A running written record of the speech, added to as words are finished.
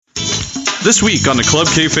This week on the Club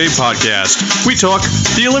Kayfabe podcast, we talk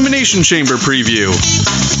the Elimination Chamber preview.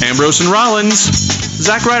 Ambrose and Rollins.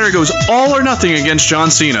 Zack Ryder goes all or nothing against John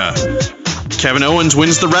Cena. Kevin Owens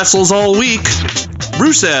wins the wrestles all week.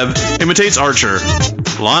 Rusev imitates Archer.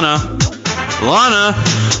 Lana.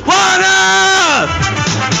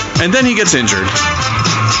 And then he gets injured.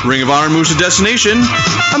 Ring of Honor moves to Destination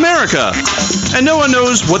America. And no one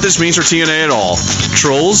knows what this means for TNA at all.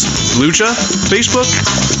 Trolls, Lucha, Facebook,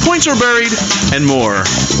 points are buried, and more.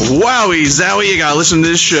 Wowie zowie, you gotta listen to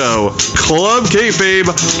this show. Club Kayfabe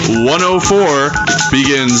 104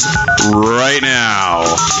 begins right now.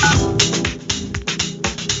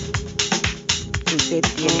 Usted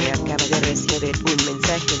tiene acaba de recibir un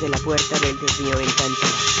mensaje de la puerta del desvío en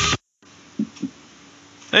Kansas.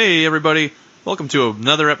 Hey everybody, welcome to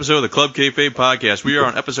another episode of the Club Kayfabe podcast. We are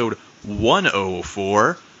on episode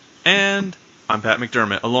 104, and I'm Pat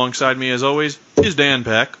McDermott. Alongside me, as always, is Dan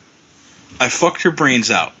Peck. I fucked her brains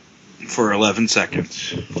out for 11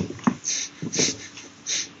 seconds.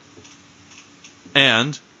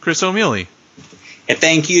 And Chris O'Mealy. And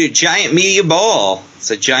thank you to Giant Media Ball. It's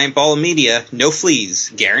a giant ball of media, no fleas,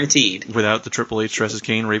 guaranteed. Without the Triple H stresses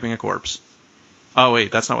Kane raping a corpse. Oh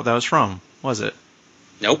wait, that's not what that was from, was it?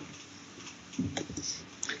 Nope.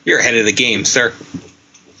 You're ahead of the game, sir.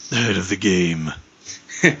 Ahead of the game.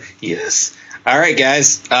 Yes. All right,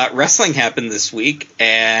 guys. Wrestling happened this week,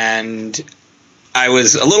 and I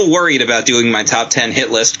was a little worried about doing my top 10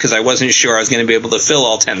 hit list because I wasn't sure I was going to be able to fill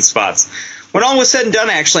all 10 spots. When all was said and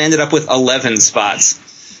done, I actually ended up with 11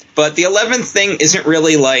 spots. But the 11th thing isn't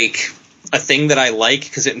really like a thing that I like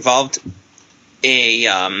because it involved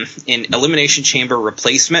an Elimination Chamber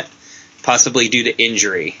replacement, possibly due to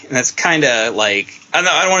injury. And that's kind of like, I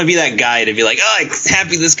don't want to be that guy to be like, oh, I'm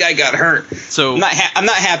happy this guy got hurt. So I'm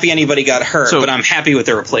not happy anybody got hurt, but I'm happy with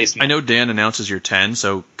the replacement. I know Dan announces your 10,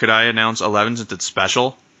 so could I announce 11 since it's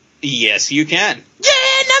special? Yes, you can.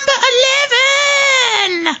 Yeah, number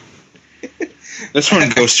 11! This one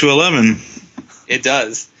goes to 11. It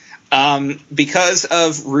does. Because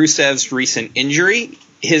of Rusev's recent injury,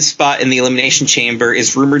 his spot in the Elimination Chamber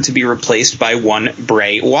is rumored to be replaced by one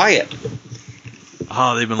Bray Wyatt.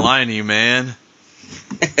 Oh, they've been lying to you, man.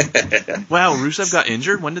 Wow, Rusev got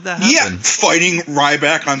injured? When did that happen? Yeah, fighting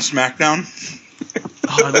Ryback on SmackDown.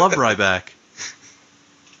 Oh, I love Ryback.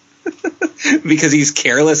 Because he's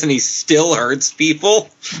careless and he still hurts people?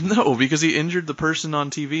 No, because he injured the person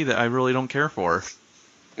on TV that I really don't care for.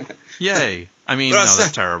 Yay. I mean, no,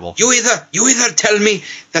 that's terrible. You either tell me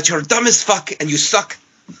that you're dumb as fuck and you suck,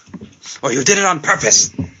 or you did it on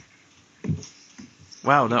purpose.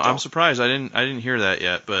 Wow, no, I'm surprised. I didn't hear that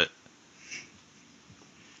yet, but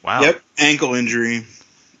wow. Yep, ankle injury,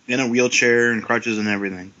 in a wheelchair and crutches and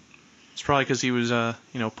everything. It's probably because he was,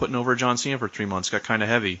 putting over John Cena for 3 months. Got kind of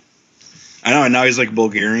heavy. I know, and now he's like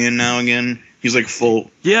Bulgarian now again. He's like full.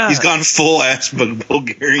 Yeah. He's gone full ass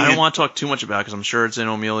Bulgarian. I don't want to talk too much about it because I'm sure it's in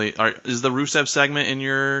O'Mealy. Is the Rusev segment in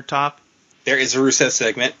your top? There is a Rusev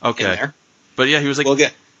segment in there. But yeah, he was like,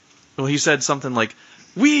 well, he said something like,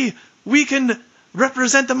 we can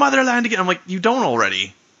represent the motherland again. I'm like, you don't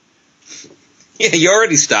already. Yeah, you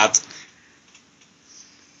already stopped.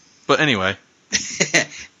 But anyway.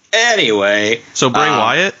 So Bray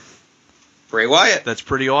Wyatt? Bray Wyatt. That's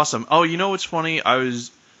pretty awesome. Oh, you know what's funny? I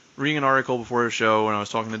was reading an article before the show when I was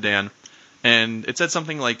talking to Dan, and it said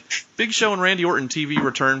something like, Big Show and Randy Orton TV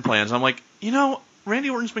return plans. I'm like, Randy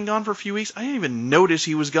Orton's been gone for a few weeks. I didn't even notice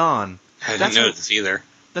he was gone. I didn't notice either.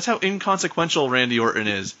 That's how inconsequential Randy Orton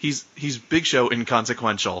is. He's Big Show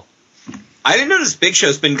inconsequential. I didn't notice Big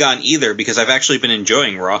Show's been gone either because I've actually been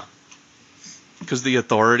enjoying Raw. Because the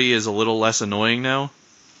Authority is a little less annoying now?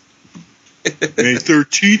 May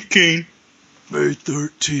 13th, Kane. May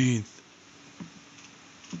 13th.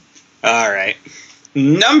 All right.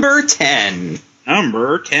 Number 10.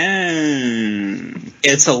 Number 10.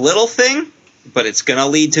 It's a little thing, but it's going to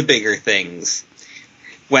lead to bigger things.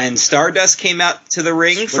 When Stardust came out to the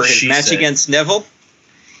ring for his match against Neville,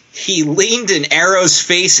 he leaned in Arrow's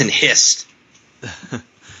face and hissed.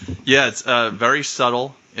 Yeah, it's very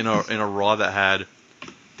subtle in a Raw that had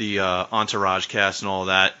the Entourage cast and all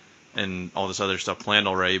that and all this other stuff planned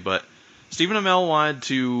already, but Stephen Amell wanted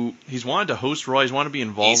to host Raw. He's wanted to be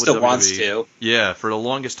involved with WWE. He still wants to. Yeah, for the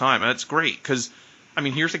longest time. And that's great because,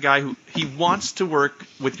 here's a guy who he wants to work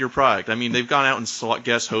with your product. They've gone out and sought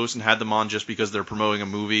guest hosts and had them on just because they're promoting a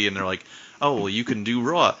movie and they're like, oh, well, you can do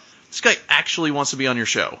Raw. This guy actually wants to be on your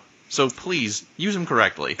show. So please, use him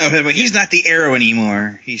correctly. Okay, but he's not the Arrow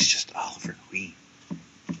anymore. He's just Oliver Queen.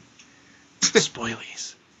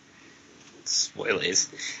 Spoilies. Spoilies.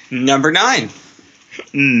 Number 9.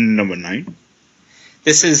 Number 9.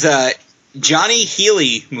 This is Johnny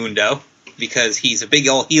Healy Mundo, because he's a big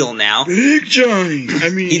old heel now. Big Johnny. I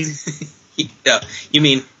mean, you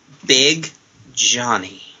mean Big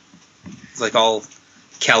Johnny? It's like all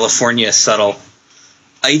California subtle.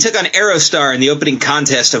 He took on Aerostar in the opening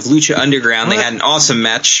contest of Lucha Underground. What? They had an awesome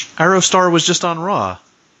match. Aerostar was just on Raw.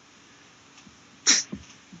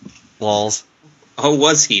 Walls. Oh,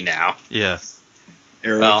 was he now? Yeah.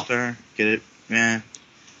 Aerostar. Well, get it? Yeah.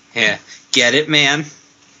 Yeah. Get it, man?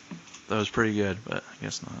 That was pretty good, but I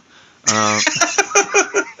guess not.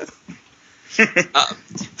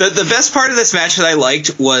 The best part of this match that I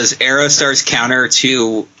liked was Aerostar's counter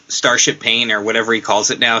to Starship Pain, or whatever he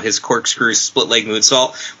calls it now, his corkscrew split leg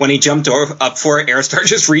moonsault. When he jumped up for it, Aerostar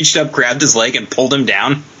just reached up, grabbed his leg, and pulled him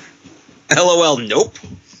down. LOL, nope.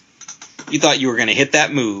 You thought you were going to hit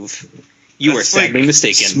that move. You were sadly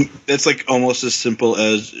mistaken. That's like almost as simple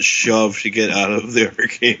as shove to get out of the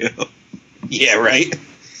RKO. Yeah, right?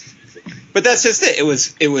 But that's just it.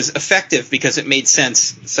 It was effective because it made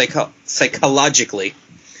sense psychologically.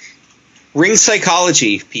 Ring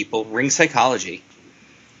psychology, people. Ring psychology.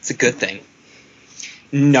 It's a good thing.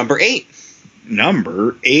 Number 8.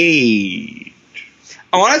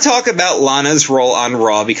 I want to talk about Lana's role on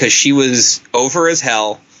Raw because she was over as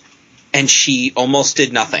hell and she almost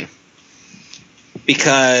did nothing.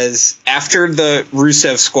 Because after the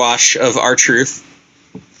Rusev squash of R-Truth,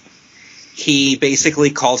 he basically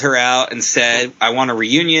called her out and said, I want a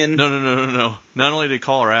reunion. No. Not only did he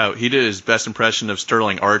call her out, he did his best impression of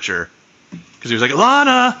Sterling Archer. Because he was like,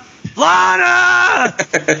 Lana! Lana!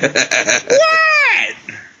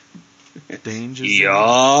 What? Danger Zone.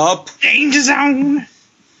 Yup. Danger Zone.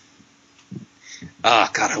 Oh,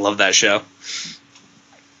 God, I love that show.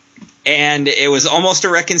 And it was almost a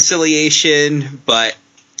reconciliation, but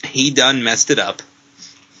he done messed it up.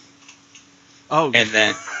 Oh, and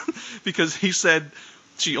then because he said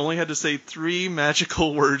she only had to say 3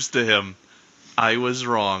 magical words to him. I was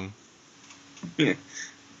wrong.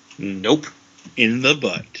 Nope. In the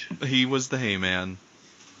butt. He was the Heyman.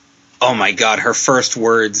 Oh my God, her first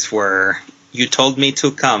words were, "You told me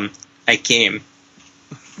to come. I came."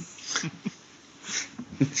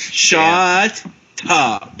 Shut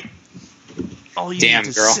up. All you need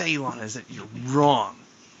to say, Lana, is that you're wrong.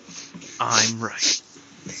 I'm right.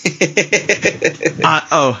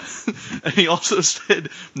 And he also said,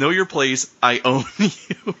 know your place, I own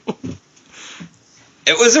you.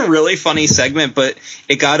 It was a really funny segment, but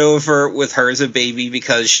it got over with her as a baby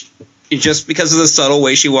because just because of the subtle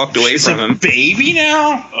way she walked away from him. Baby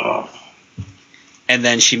now? Oh. And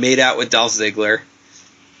then she made out with Dolph Ziggler.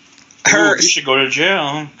 You should go to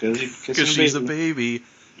jail because she's a baby.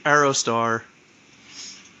 Aerostar.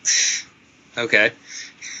 Okay.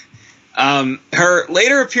 Her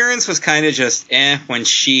later appearance was kind of just when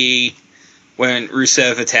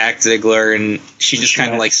Rusev attacked Ziggler and she just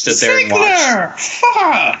kind of like stood there and watched.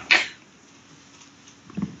 Fuck!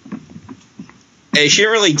 And she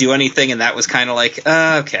didn't really do anything, and that was kind of like,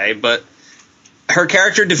 okay, but her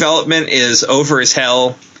character development is over as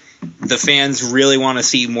hell. The fans really want to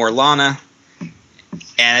see more Lana,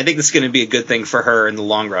 and I think this is going to be a good thing for her in the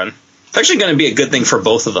long run. It's actually going to be a good thing for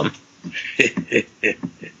both of them.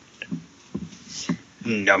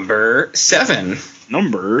 Number 7.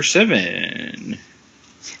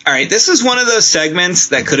 All right, this is one of those segments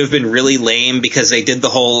that could have been really lame because they did the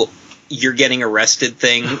whole "you're getting arrested"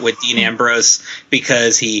 thing with Dean Ambrose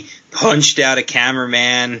because he punched out a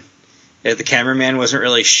cameraman. The cameraman wasn't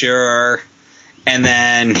really sure, and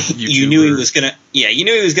then you knew he was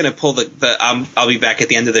gonna pull the "I'll be back at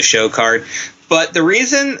the end of the show" card. But the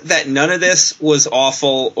reason that none of this was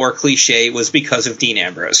awful or cliche was because of Dean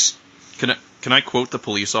Ambrose. Can I quote the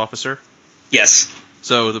police officer? Yes.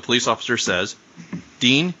 So the police officer says,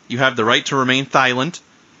 Dean, you have the right to remain silent.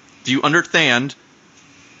 Do you understand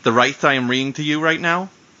the rights I am reading to you right now?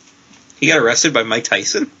 He got arrested by Mike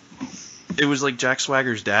Tyson? It was like Jack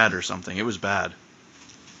Swagger's dad or something. It was bad.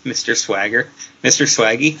 Mr. Swagger? Mr.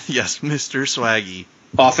 Swaggy? Yes, Mr. Swaggy.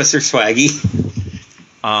 Officer Swaggy.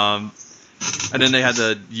 And then they had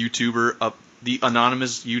the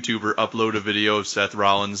anonymous YouTuber upload a video of Seth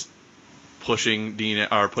Rollins pushing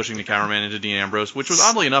the cameraman into Dean Ambrose, which was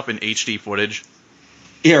oddly enough in HD footage.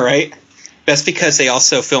 Yeah, right. That's because they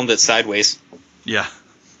also filmed it sideways. Yeah.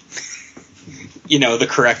 You know, the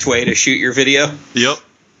correct way to shoot your video. Yep.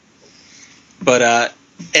 But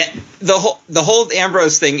the whole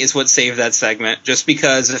Ambrose thing is what saved that segment, just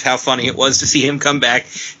because of how funny it was to see him come back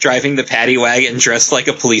driving the paddy wagon dressed like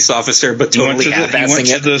a police officer, but totally half-assing it.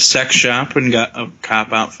 He went to the sex shop and got a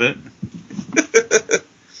cop outfit.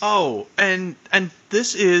 Oh, and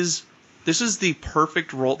this is This is the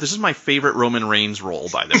perfect role. This is my favorite Roman Reigns role,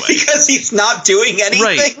 by the way. Because he's not doing anything?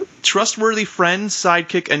 Right. Trustworthy friend,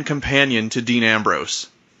 sidekick, and companion to Dean Ambrose.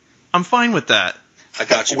 I'm fine with that. I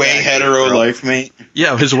got you. Way hetero life mate.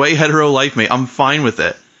 Yeah, his way hetero life mate. I'm fine with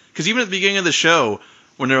it. Because even at the beginning of the show,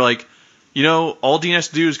 when they're like, all Dean has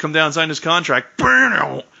to do is come down and sign his contract, burn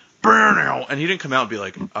out. And he didn't come out and be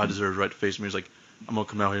like, I deserve the right to face me. He's like, I'm going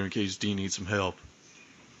to come out here in case Dean needs some help.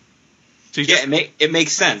 So it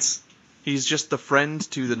makes sense. He's just the friend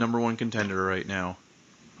to the number one contender right now.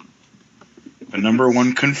 The number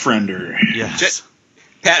one confriender. Yes.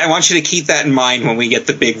 Pat, I want you to keep that in mind when we get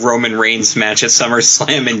the big Roman Reigns match at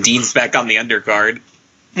SummerSlam and Dean's back on the undercard.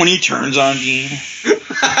 When he turns on Dean.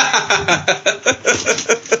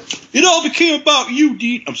 It all became about you,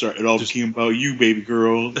 Dean. I'm sorry, it all became about you, baby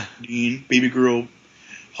girl, Dean. Baby girl,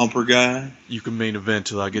 humper guy. You can main event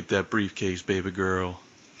till I get that briefcase, baby girl.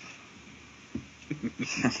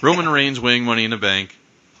 Roman Reigns winning Money in the Bank.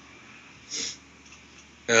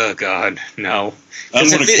 Oh, God, no.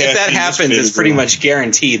 Because if that happens, it's pretty much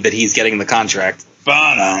guaranteed that he's getting the contract.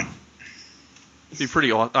 It'd be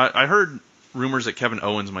pretty awesome. I heard rumors that Kevin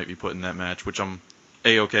Owens might be put in that match, which I'm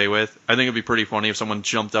A-okay with. I think it'd be pretty funny if someone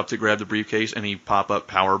jumped up to grab the briefcase and he pop-up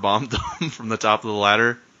powerbombed them from the top of the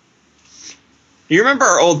ladder. You remember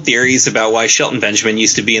our old theories about why Shelton Benjamin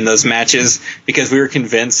used to be in those matches? Because we were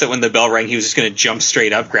convinced that when the bell rang, he was just going to jump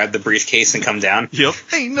straight up, grab the briefcase, and come down? Yep.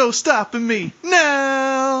 Ain't no stopping me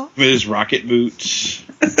now. With his rocket boots.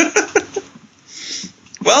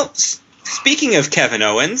 Well, speaking of Kevin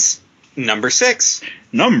Owens, number 6.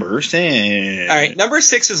 Number 6. All right, number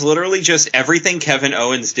 6 is literally just everything Kevin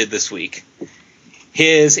Owens did this week.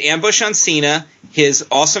 His ambush on Cena, his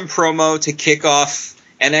awesome promo to kick off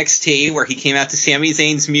NXT, where he came out to Sami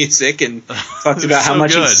Zayn's music and talked about how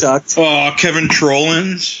much he sucked. Oh, Kevin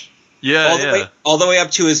Trollins. Yeah, all the way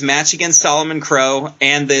up to his match against Solomon Crow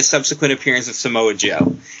and the subsequent appearance of Samoa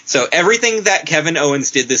Joe. So everything that Kevin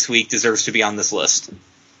Owens did this week deserves to be on this list.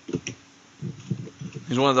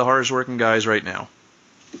 He's one of the hardest working guys right now.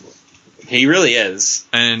 He really is.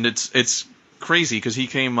 And it's crazy because he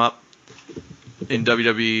came up in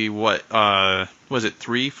WWE, was it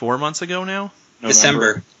 3-4 months ago now?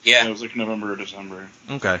 December. Yeah. It was like November or December.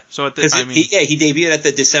 Okay. So he debuted at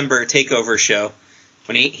the December TakeOver show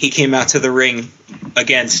when he came out to the ring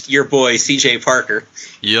against your boy CJ Parker.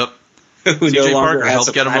 Yep. Who CJ no longer Parker has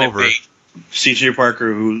helped get him over. CJ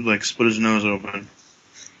Parker, who split his nose open.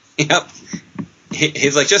 Yep.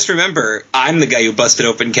 He's like, just remember, I'm the guy who busted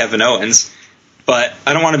open Kevin Owens, but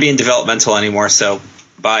I don't want to be in developmental anymore, so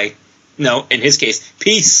bye. No, in his case,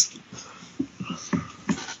 peace.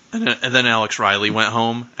 And then Alex Riley went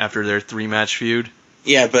home after their 3-match feud.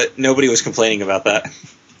 Yeah, but nobody was complaining about that.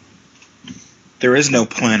 There is no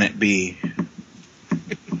Planet B.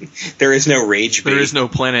 There is no Rage B. There is no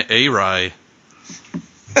Planet A-Rye.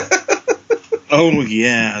 Oh,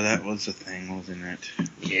 yeah, that was a thing, wasn't it?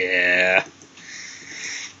 Yeah.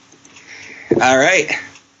 All right.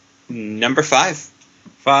 Number 5.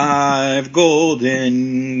 5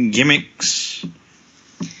 golden gimmicks.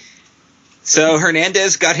 So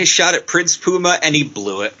Hernandez got his shot at Prince Puma, and he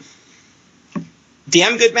blew it.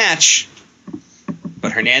 Damn good match.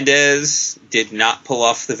 But Hernandez did not pull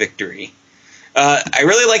off the victory. I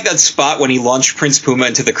really like that spot when he launched Prince Puma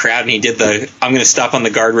into the crowd, and he did the I'm going to stop on the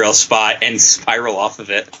guardrail spot and spiral off of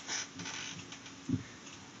it.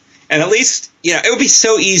 And at least, it would be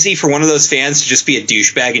so easy for one of those fans to just be a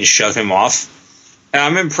douchebag and shove him off. And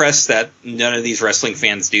I'm impressed that none of these wrestling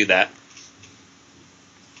fans do that.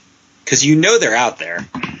 Because they're out there.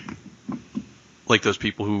 Like those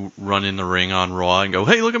people who run in the ring on Raw and go,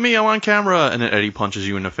 hey, look at me, I'm on camera. And then Eddie punches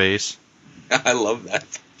you in the face. I love that.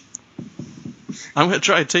 I'm going to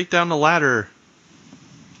try to take down the ladder.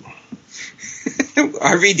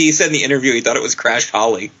 RVD said in the interview he thought it was Crash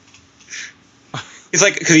Holly. He's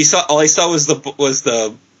like, because all he saw was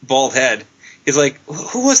the bald head. He's like,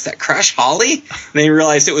 who was that, Crash Holly? And then he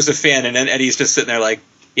realized it was a fan, and then Eddie's just sitting there like,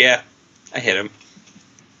 yeah, I hit him.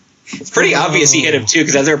 It's pretty obvious he hit him, too,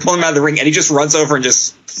 because as they were pulling him out of the ring, Eddie just runs over and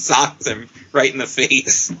just socks him right in the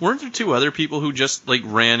face. Weren't there 2 other people who just,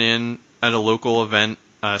 ran in at a local event,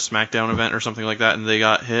 SmackDown event or something like that, and they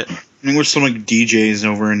got hit? I think it was some, DJs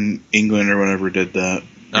over in England or whatever did that.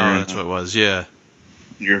 Oh, that's what it was, yeah.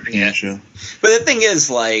 European show. But the thing is,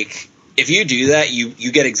 if you do that,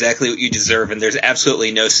 you get exactly what you deserve, and there's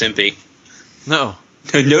absolutely no sympathy. No.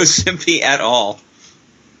 No sympathy at all.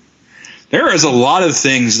 There is a lot of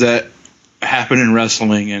things that happen in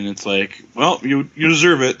wrestling, and it's like, well, you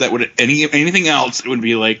deserve it. That would anything else, it would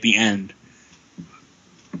be like the end.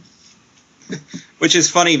 Which is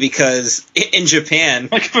funny because in Japan,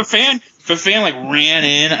 if a fan If a fan like ran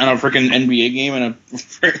in on a freaking NBA game and a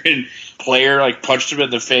freaking player like punched him in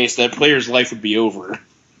the face, that player's life would be over.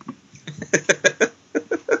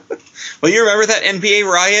 Well, you remember that NBA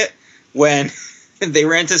riot when they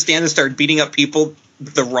ran to stand and started beating up people,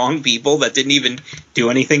 the wrong people that didn't even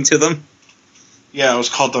do anything to them? Yeah, it was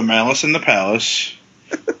called the Malice in the Palace.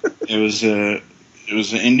 It was an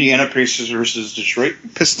Indiana Pacers versus Detroit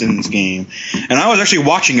Pistons game, and I was actually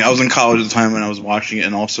watching it. I was in college at the time when I was watching it,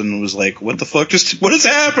 and all of a sudden it was like, "What the fuck? What is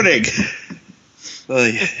happening?"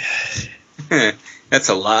 That's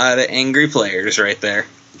a lot of angry players right there.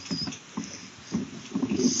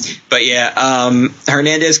 But yeah,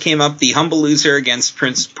 Hernandez came up the humble loser against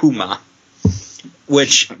Prince Puma,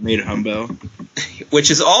 which made humble. Which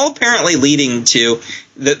is all apparently leading to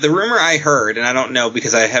the rumor I heard, and I don't know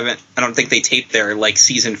because I don't think they taped their like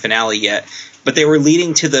season finale yet, but they were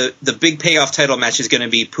leading to the big payoff title match is going to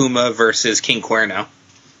be Puma versus King Cuerno.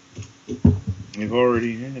 You've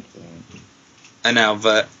already had that. I know,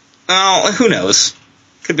 but who knows?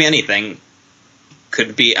 Could be anything.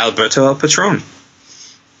 Could be Alberto El Patron.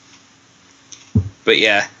 But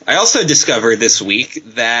yeah, I also discovered this week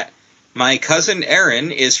that my cousin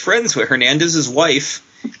Aaron is friends with Hernandez's wife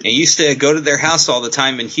and used to go to their house all the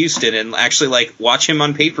time in Houston and actually like watch him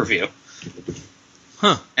on pay-per-view.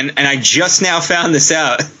 Huh. And I just now found this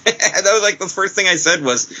out. That was like the first thing I said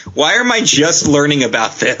was, why am I just learning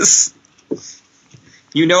about this?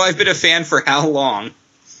 You know I've been a fan for how long?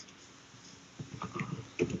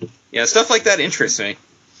 Yeah, stuff like that interests me.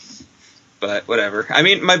 But whatever. I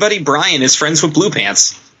mean, my buddy Brian is friends with Blue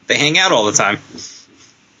Pants. They hang out all the time.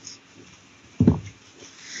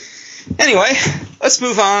 Anyway, let's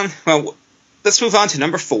move on. Well, let's move on to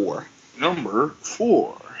number 4. Number 4.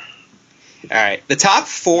 All right. The top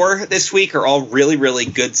 4 this week are all really, really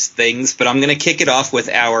good things, but I'm going to kick it off with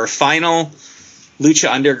our final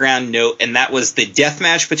Lucha Underground note, and that was the death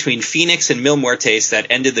match between Phoenix and Mil Muertes that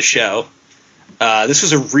ended the show. This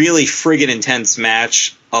was a really friggin' intense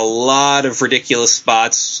match. A lot of ridiculous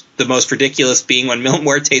spots. The most ridiculous being when Mil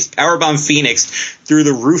Muertes powerbombed Phoenix through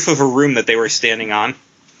the roof of a room that they were standing on.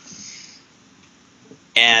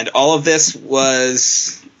 And all of this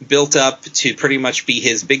was built up to pretty much be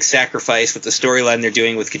his big sacrifice with the storyline they're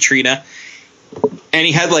doing with Katrina. And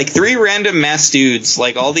he had like 3 random masked dudes,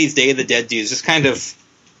 like all these Day of the Dead dudes, just kind of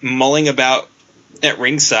mulling about at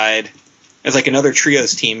ringside as like another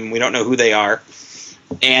trios team. We don't know who they are.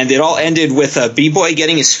 And it all ended with B-Boy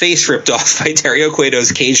getting his face ripped off by Dario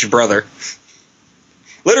Cueto's caged brother.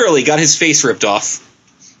 Literally got his face ripped off.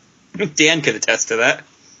 Dan could attest to that.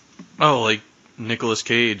 Oh, like Nicolas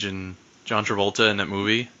Cage and John Travolta in that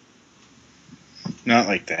movie? Not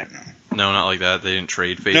like that, no. No, not like that. They didn't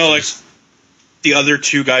trade faces. No, like the other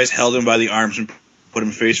 2 guys held him by the arms and put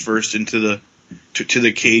him face first into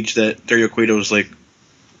the cage that Dario Cueto's like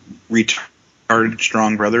retarded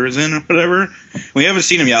strong brother is in or whatever. We haven't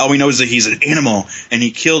seen him yet. All we know is that he's an animal and he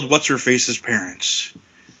killed what's-her-face's parents.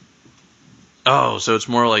 Oh, so it's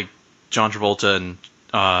more like John Travolta and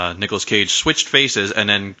Nicolas Cage switched faces and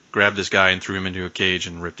then grabbed this guy and threw him into a cage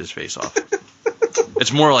and ripped his face off.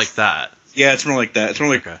 It's more like that. Yeah, it's more like that. It's more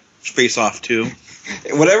like Face Off too.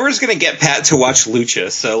 Whatever's going to get Pat to watch Lucha,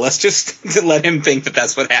 so let's just let him think that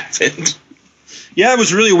that's what happened. Yeah, it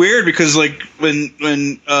was really weird because like when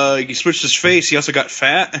he switched his face, he also got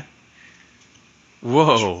fat.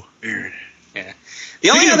 Whoa. Weird. Yeah. The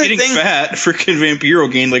only Speaking other of getting thing, fat, freaking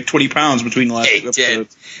Vampiro gained like 20 pounds between the last 2 episodes.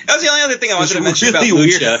 did. That was the only other thing I wanted to mention about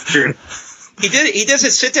Lucha. He does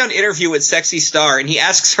a sit-down interview with Sexy Star, and he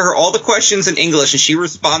asks her all the questions in English, and she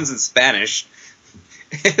responds in Spanish.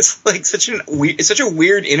 It's like such a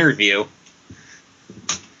weird interview.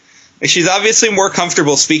 She's obviously more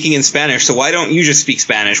comfortable speaking in Spanish, so why don't you just speak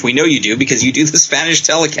Spanish? We know you do, because you do the Spanish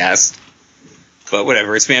telecast. But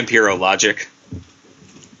whatever, it's Vampiro logic.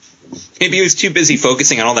 Maybe he was too busy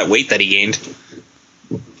focusing on all that weight that he gained.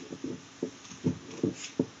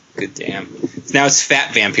 Good damn. Now it's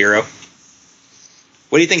Fat Vampiro.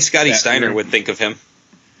 What do you think Scotty Steiner would think of him?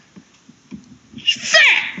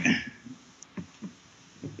 Fat!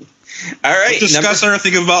 All right. Let's discuss our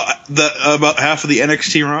thing about half of the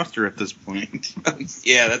NXT roster at this point.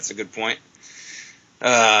 Yeah, that's a good point. All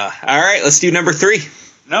right, let's do number 3.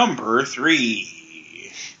 Number 3.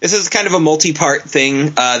 This is kind of a multi-part thing.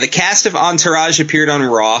 The cast of Entourage appeared on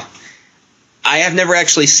Raw. I have never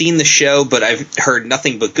actually seen the show, but I've heard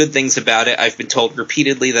nothing but good things about it. I've been told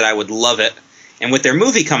repeatedly that I would love it. And with their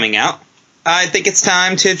movie coming out, I think it's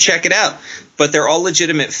time to check it out. But they're all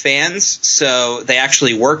legitimate fans, so they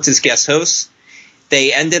actually worked as guest hosts.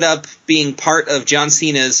 They ended up being part of John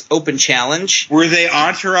Cena's Open Challenge. Were they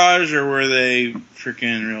Entourage or were they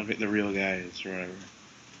freaking the real guys or whatever?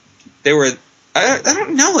 They were. I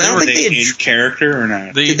don't know. I don't Were think they they in character or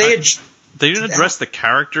not? They did didn't address the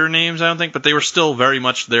character names, I don't think, but they were still very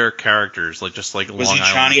much their characters, like just like Was Long he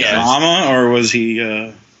Island Johnny guys. Mama or was he?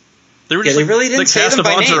 They were Yeah, just they like really didn't the say cast them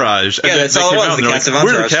of by name. Entourage. Yeah, And that's they all it came was, out and the they're cast of like,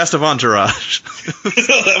 We're the Entourage." cast of Entourage.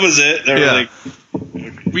 That was it. They were Yeah.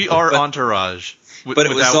 like, We are But- Entourage. but it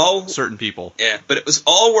was without all- certain people. Yeah, but it was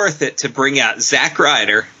all worth it to bring out Zack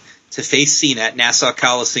Ryder to face Cena at Nassau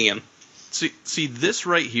Coliseum. See, this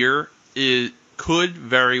right here could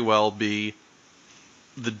very well be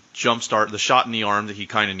the jump start, the shot in the arm that he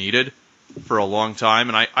kind of needed for a long time,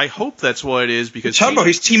 and I hope that's what it is because Talk about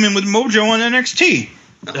he's teaming with Mojo on NXT.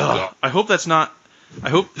 I hope that's not. I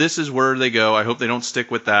hope this is where they go. I hope they don't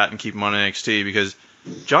stick with that and keep him on NXT because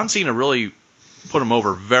John Cena really put him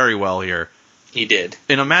over very well here He did.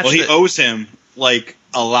 in a match. Well, he that owes him like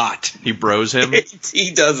a lot. he bros him,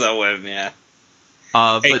 He does owe him, yeah.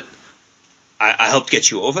 Hey. but I helped get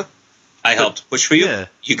you over. I helped push for you. yeah.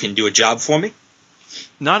 You can do a job for me.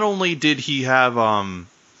 not only did he have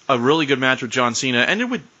a really good match with John Cena, ended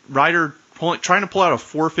with Ryder trying to pull out a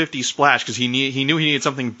 450 splash because he knew he needed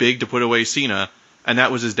something big to put away Cena, and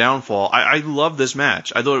that was his downfall. I love this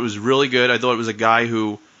match. I thought it was really good. I thought it was a guy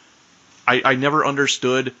who I never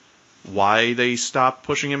understood why they stopped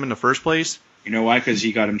pushing him in the first place. You know why? Because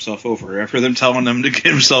he got himself over. After them telling him to get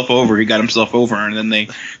himself over, he got himself over, and then they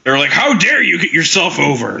were like, "How dare you get yourself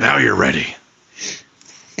over?" Now you're ready.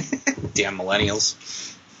 Damn millennials.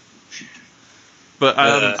 But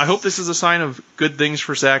I hope this is a sign of good things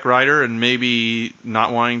for Zack Ryder and maybe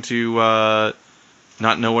not wanting to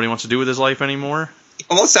not know what he wants to do with his life anymore.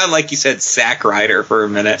 Almost sounded like you said Zack Ryder for a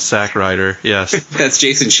minute. Zack Ryder, yes. That's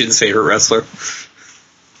Jason Shin's favorite wrestler.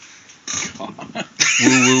 Woo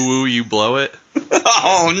woo woo, you blow it.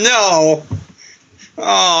 Oh, no. Oh,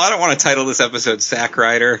 I don't want to title this episode Zack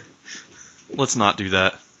Ryder. Let's not do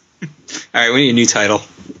that. All right, we need a new title.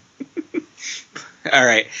 All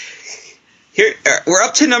right. Here, we're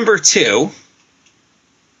up to number 2.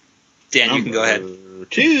 Dan, you can go ahead.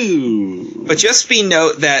 2. But just be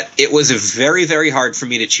note that it was very, very hard for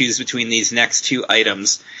me to choose between these next 2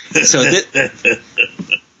 items. So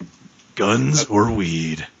Guns or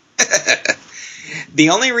weed? the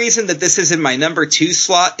only reason that this is in my number 2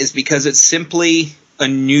 slot is because it's simply a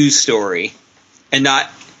news story and not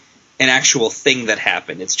an actual thing that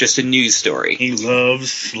happened. It's just a news story. He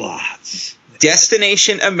loves slots.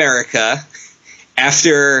 Destination America,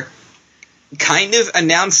 after kind of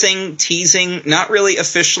announcing, teasing, not really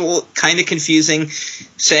official, kind of confusing,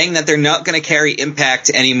 saying that they're not going to carry Impact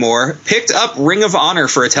anymore, picked up Ring of Honor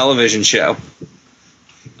for a television show.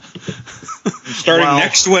 Starting Wow.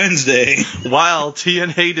 next Wednesday. While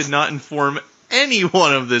TNA did not inform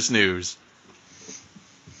anyone of this news.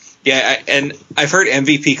 Yeah, and I've heard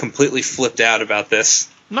MVP completely flipped out about this.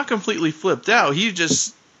 Not completely flipped out.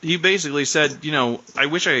 He basically said, I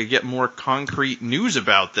wish I could get more concrete news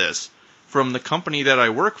about this from the company that I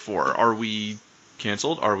work for. Are we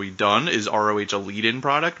canceled? Are we done? Is ROH a lead-in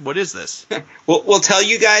product? What is this? We'll tell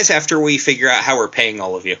you guys after we figure out how we're paying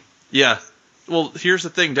all of you. Yeah. Well, here's the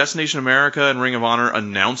thing. Destination America and Ring of Honor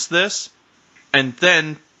announced this, and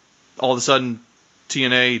then all of a sudden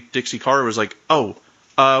TNA, Dixie Carter was like, we're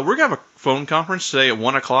going to have a phone conference today at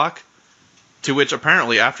 1 o'clock, to which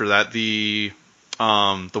apparently after that the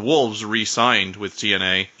Wolves re-signed with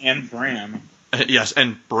TNA. And Bram. Yes,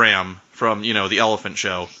 and Bram from, the Elephant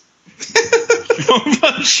Show.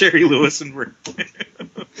 Sherry Lewis and Bram.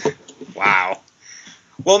 Wow.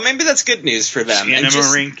 Well, maybe that's good news for them. And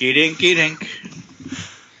just, Dink.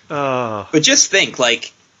 but just think,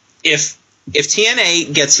 like, if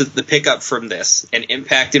TNA gets the pickup from this and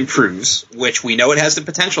Impact improves, which we know it has the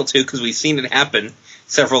potential to because we've seen it happen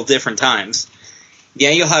several different times,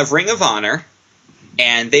 you'll have Ring of Honor,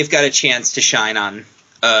 and they've got a chance to shine on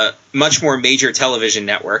a much more major television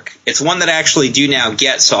network. It's one that I actually do now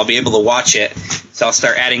get, so I'll be able to watch it. So I'll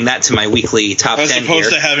start adding that to my weekly top 10 As here.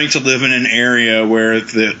 opposed to having to live in an area where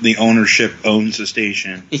the ownership owns the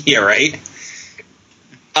station. Yeah, right.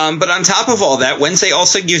 But on top of all that, Wednesday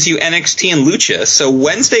also gives you NXT and Lucha, so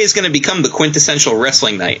Wednesday is going to become the quintessential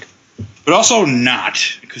wrestling night. But also not,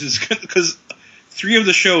 because 3 of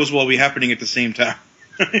the shows will be happening at the same time.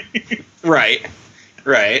 Right.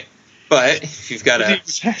 But if you've got a...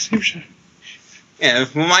 Yeah,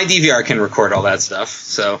 well, my DVR can record all that stuff,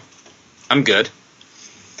 so I'm good.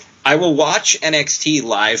 I will watch NXT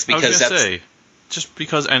live because I was gonna that's... say, just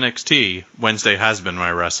because NXT, Wednesday has been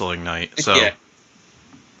my wrestling night, so... Yeah.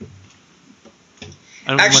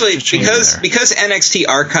 I don't know Actually, much to change there. because NXT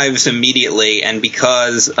archives immediately, and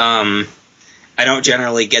because I don't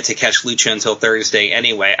generally get to catch Lucha until Thursday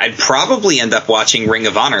anyway, I'd probably end up watching Ring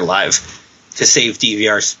of Honor live to save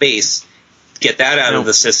DVR space, get that out of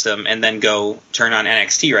the system, and then go turn on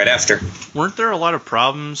NXT right after. Weren't there a lot of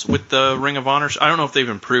problems with the Ring of Honor? I don't know if they've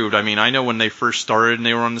improved. I mean, I know when they first started and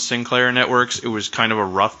they were on the Sinclair networks, it was kind of a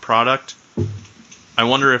rough product. I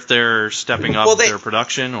wonder if they're stepping up their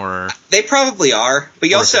production, or they probably are. But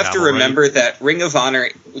you also have to remember that Ring of Honor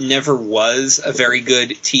never was a very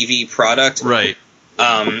good TV product. Right.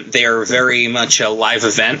 They are very much a live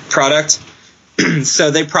event product. So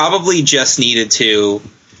they probably just needed to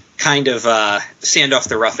kind of sand off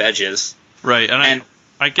the rough edges. Right. And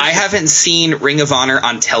I haven't seen Ring of Honor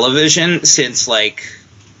on television since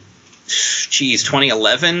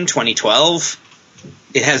 2011, 2012.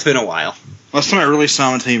 It has been a while. Last time I really saw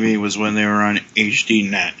them on TV was when they were on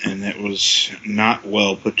HDNet, and it was not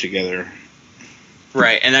well put together.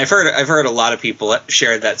 Right, and I've heard a lot of people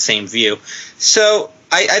share that same view. So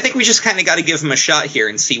I think we just kind of got to give them a shot here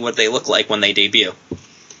and see what they look like when they debut.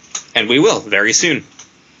 And we will, very soon.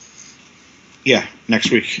 Yeah,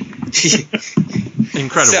 next week.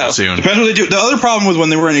 Incredible soon. Depends what they do. The other problem with when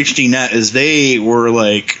they were on HDNet is they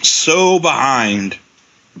were so behind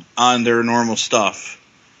on their normal stuff.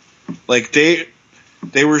 They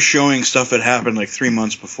were showing stuff that happened 3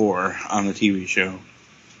 months before on the TV show.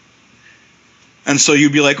 And so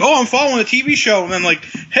you'd be like, oh, I'm following the TV show. And then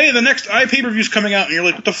hey, the next iPay-per-view's coming out. And you're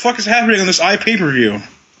like, what the fuck is happening on this iPay-per-view?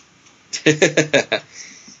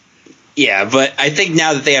 Yeah, but I think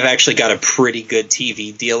now that they have actually got a pretty good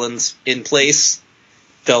TV deal in place,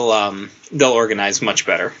 they'll organize much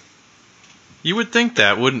better. You would think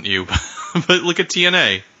that, wouldn't you? But look at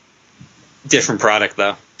TNA. Different product,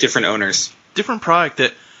 though. Different owners. Different product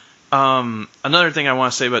that... another thing I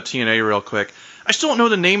want to say about TNA real quick. I still don't know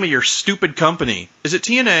the name of your stupid company. Is it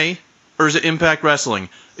TNA or is it Impact Wrestling?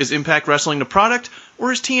 Is Impact Wrestling the product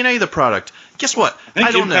or is TNA the product? Guess what?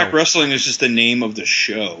 I don't Impact know. Wrestling is just the name of the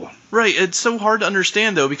show. Right. It's so hard to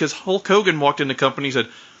understand, though, because Hulk Hogan walked in the company and said,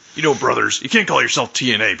 brothers, you can't call yourself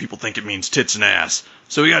TNA. People think it means tits and ass.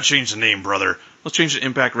 So we got to change the name, brother. Let's change it to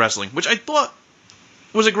Impact Wrestling, which I thought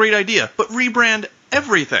was a great idea. But rebrand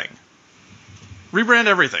everything. Rebrand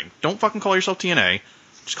everything. Don't fucking call yourself TNA.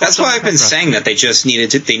 That's why I've been saying that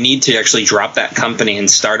they need to actually drop that company and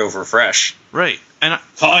start over fresh. Right. And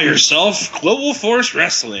call yourself Global Force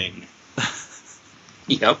Wrestling.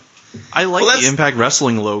 Yep. I like the Impact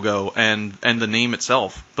Wrestling logo and the name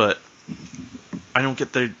itself, but I don't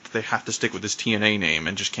get they have to stick with this TNA name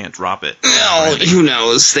and just can't drop it. Well, who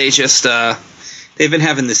knows? They just they've been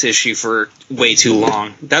having this issue for way too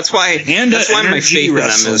long. That's why my faith in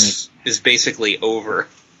them is basically over.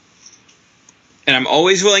 And I'm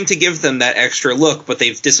always willing to give them that extra look, but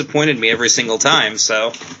they've disappointed me every single time,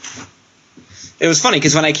 so... It was funny,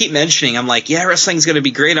 because when I keep mentioning, I'm like, yeah, wrestling's going to be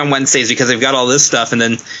great on Wednesdays because they've got all this stuff, and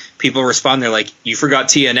then people respond, they're like, you forgot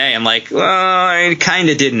TNA. I'm like, well, I kind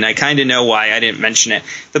of didn't. I kind of know why I didn't mention it.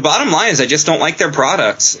 The bottom line is I just don't like their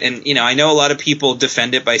products. And, I know a lot of people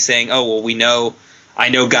defend it by saying, oh, well, I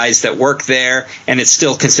know guys that work there, and it's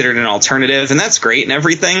still considered an alternative, and that's great and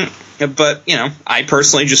everything. But, I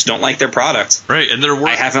personally just don't like their product. Right, and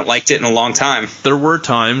I haven't liked it in a long time. There were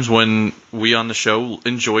times when we on the show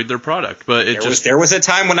enjoyed their product, but there was a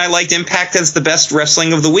time when I liked Impact as the best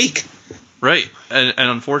wrestling of the week. Right, and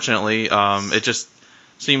unfortunately, it just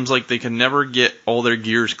seems like they can never get all their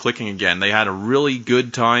gears clicking again. They had a really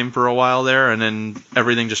good time for a while there, and then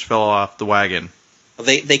everything just fell off the wagon.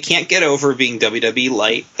 They can't get over being WWE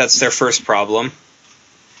light. That's their first problem.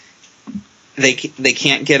 They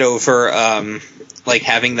can't get over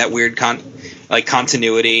having that weird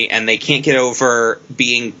continuity, and they can't get over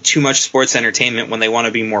being too much sports entertainment when they want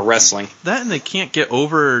to be more wrestling. That, and they can't get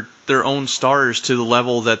over their own stars to the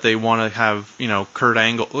level that they want to have. Kurt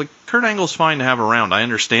Angle. Kurt Angle's fine to have around. I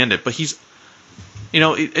understand it, but he's.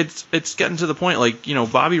 It's getting to the point,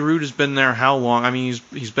 Bobby Roode has been there how long? I mean,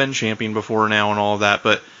 he's been champion before now and all of that,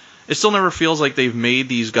 but it still never feels like they've made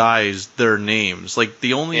these guys their names.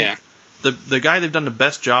 The guy they've done the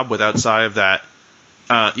best job with outside of that,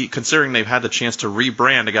 considering they've had the chance to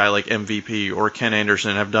rebrand a guy like MVP or Ken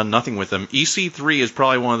Anderson and have done nothing with him, EC3 is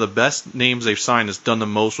probably one of the best names they've signed that's done the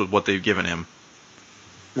most with what they've given him.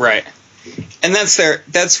 Right. And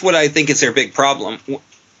that's what I think is their big problem.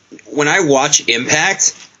 When I watch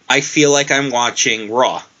Impact, I feel like I'm watching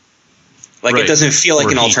Raw. It doesn't feel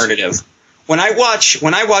like an alternative. When I watch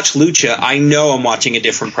Lucha, I know I'm watching a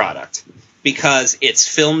different product because it's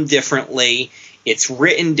filmed differently, it's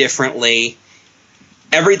written differently,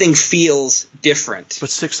 everything feels different. But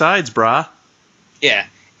 6 sides, brah. Yeah.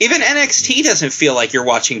 Even NXT doesn't feel like you're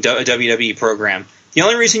watching a WWE program. The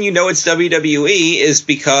only reason you know it's WWE is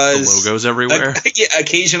because The logos everywhere.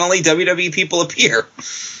 Occasionally WWE people appear.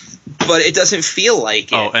 But it doesn't feel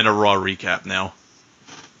like it. Oh, and a Raw recap now.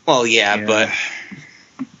 Well, yeah, but...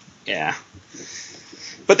 Yeah.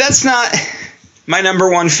 But that's not my number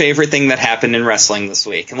one favorite thing that happened in wrestling this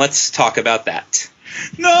week. And let's talk about that.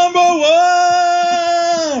 Number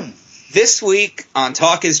one! This week on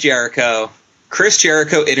Talk is Jericho, Chris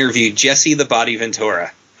Jericho interviewed Jesse the Body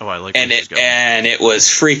Ventura. Oh, I like where this is going. And it was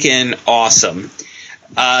freaking awesome.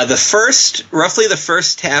 Roughly the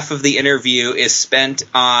first half of the interview is spent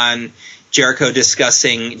on Jericho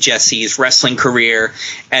discussing Jesse's wrestling career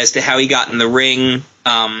as to how he got in the ring,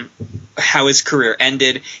 how his career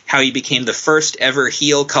ended, how he became the first ever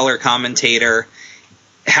heel color commentator,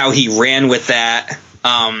 how he ran with that,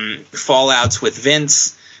 fallouts with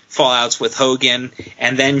Vince, fallouts with Hogan,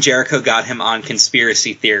 and then Jericho got him on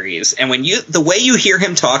conspiracy theories. And the way you hear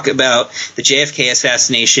him talk about the JFK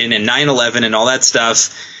assassination and 9/11 and all that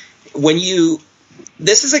stuff,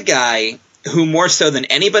 this is a guy who, more so than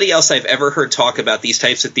anybody else I've ever heard talk about these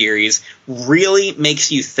types of theories, really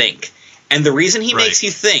makes you think. And the reason he makes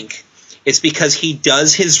you think is because he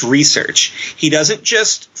does his research. He doesn't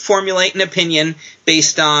just formulate an opinion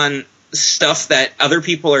based on stuff that other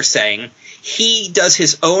people are saying. He does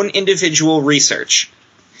his own individual research.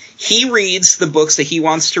 He reads the books that he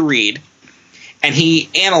wants to read, and he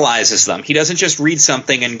analyzes them. He doesn't just read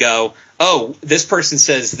something and go, oh, this person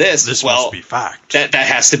says this. This well, must be fact. That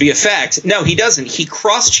has to be a fact. No, he doesn't. He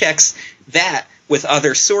cross-checks that with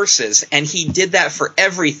other sources, and he did that for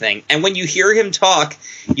everything. And when you hear him talk,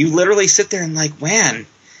 you literally sit there and like, man,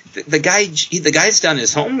 the guy's done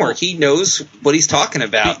his homework. He knows what he's talking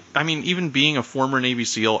about. Even being a former Navy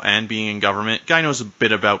SEAL and being in government, guy knows a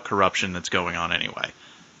bit about corruption that's going on anyway.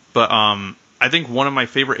 But I think one of my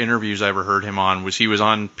favorite interviews I ever heard him on was he was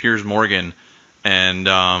on Piers Morgan,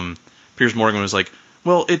 and Piers Morgan was like,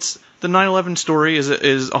 well, it's the 9/11 story is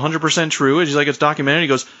 100% true. He's like, it's documented. He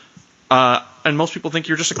goes, and most people think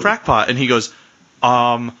you're just a crackpot. And he goes,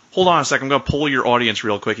 hold on a second, I'm going to poll your audience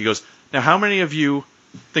real quick. He goes, now how many of you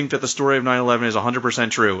think that the story of 9/11 is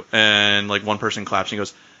 100% true? And like one person claps, and he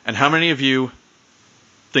goes, and how many of you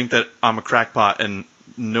think that I'm a crackpot? And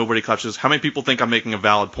nobody claps. He goes, how many people think I'm making a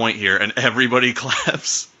valid point here? And everybody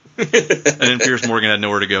claps. And then Piers Morgan had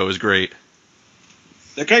nowhere to go. It was great.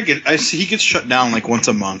 That guy he gets shut down like once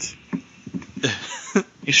a month.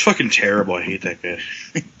 He's fucking terrible. I hate that guy.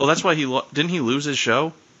 Well, that's why didn't he lose his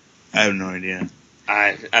show? I have no idea.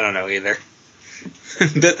 I don't know either.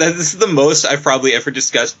 This is the most I've probably ever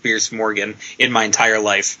discussed Piers Morgan in my entire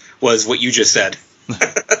life, was what you just said.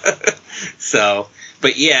 So,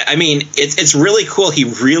 but yeah, it's really cool. He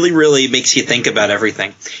really, really makes you think about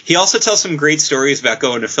everything. He also tells some great stories about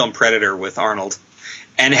going to film Predator with Arnold,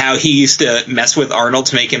 and how he used to mess with Arnold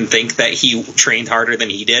to make him think that he trained harder than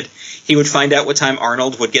he did. He would find out what time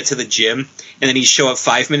Arnold would get to the gym, and then he'd show up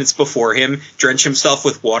 5 minutes before him, drench himself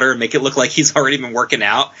with water, and make it look like he's already been working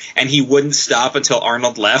out, and he wouldn't stop until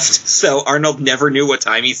Arnold left. So Arnold never knew what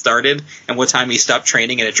time he started and what time he stopped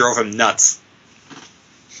training, and it drove him nuts.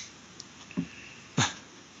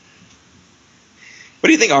 What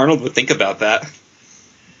do you think Arnold would think about that?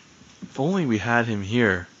 If only we had him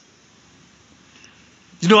here.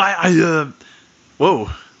 You know, whoa,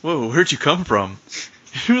 where'd you come from?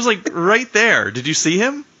 He was like right there. Did you see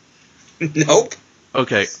him? Nope.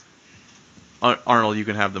 Okay. Arnold, you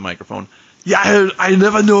can have the microphone. Yeah, I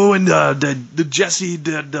never know when the Jesse,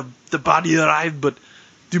 the body arrived, but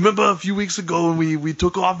do you remember a few weeks ago when we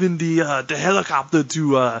took off in the helicopter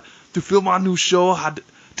to film our new show,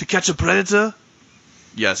 To Catch a Predator?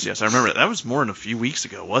 Yes, I remember that. That was more than a few weeks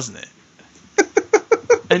ago, wasn't it?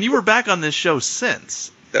 And you were back on this show since.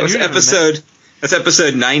 That's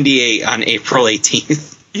episode 98 on April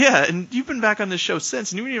 18th. Yeah, and you've been back on this show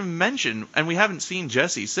since, and you didn't even mention, and we haven't seen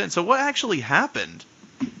Jesse since. So what actually happened?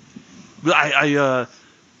 I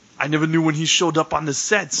never knew when he showed up on the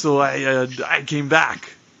set, so I came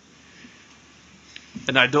back.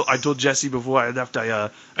 And I told Jesse before I left, I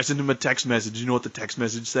sent him a text message. You know what the text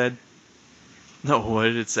message said? No, what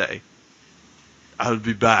did it say? I'll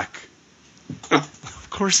be back. Of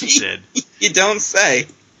course it did. You don't say.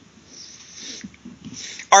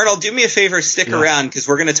 Arnold, do me a favor, stick around, because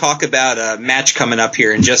we're going to talk about a match coming up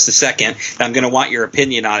here in just a second. And I'm going to want your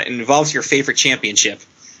opinion on it. It involves your favorite championship.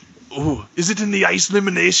 Ooh, is it in the ice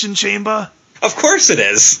elimination chamber? Of course it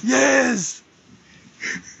is. Yes.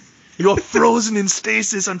 You're frozen in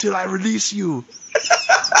stasis until I release you.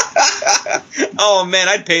 Oh, man,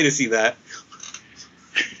 I'd pay to see that.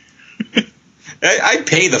 I'd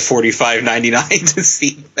pay the $45.99 to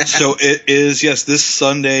see that. So it is, yes, this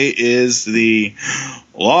Sunday is the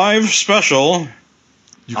live special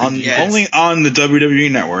only on the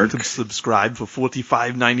WWE Network. Subscribe for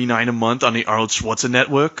 $45.99 a month on the Arnold Schwarzenegger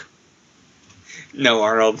Network. No,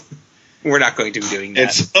 Arnold. We're not going to be doing that.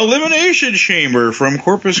 It's Elimination Chamber from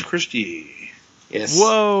Corpus Christi. Yes.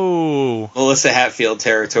 Whoa. Melissa Hatfield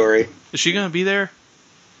territory. Is she going to be there?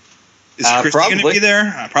 Is Christy going to probably. be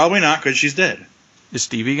there? Probably not, because she's dead. Is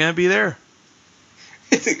Stevie going to be there?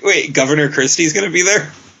 Wait, Governor Christie's going to be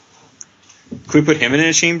there? Can we put him in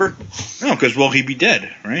a chamber? No, because, well, he'd be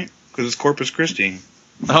dead, right? Because it's Corpus Christi.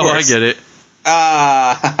 Oh, I get it.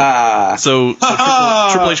 So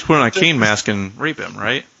Triple H put on a Kane mask and rape him,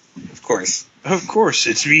 right? Of course. Of course,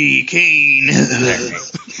 it's me, Kane.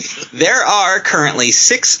 There are currently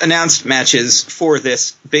 6 announced matches for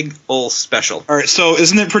this big ol' special. All right, so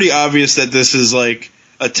isn't it pretty obvious that this is like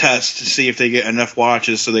a test to see if they get enough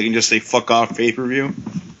watches so they can just say fuck off pay-per-view?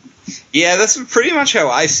 Yeah, that's pretty much how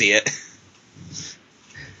I see it.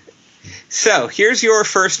 So, here's your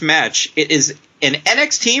first match. It is an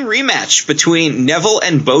NXT rematch between Neville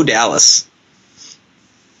and Bo Dallas.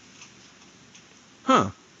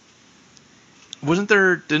 Huh. Wasn't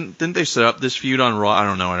there... Didn't they set up this feud on Raw? I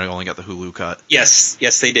don't know. I only got the Hulu cut. Yes,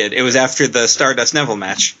 they did. It was after the Stardust Neville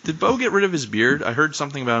match. Did Bo get rid of his beard? I heard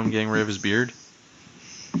something about him getting rid of his beard.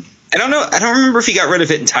 I don't know. I don't remember if he got rid of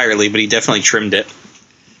it entirely, but he definitely trimmed it.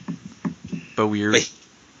 Bo weird. But,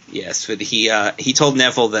 yes, but he told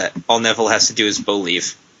Neville that all Neville has to do is Bo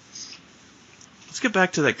leave. Let's get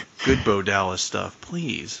back to that good Bo Dallas stuff,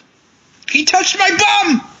 please. He touched my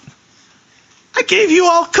bum! I gave you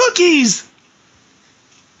all cookies!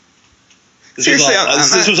 Seriously,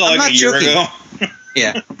 this was all I'm like not a year joking. ago.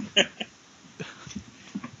 Yeah.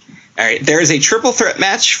 All right, there is a triple threat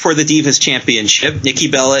match for the Divas Championship.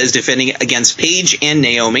 Nikki Bella is defending against Paige and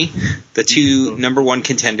Naomi, the 2 number 1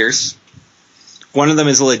 contenders. One of them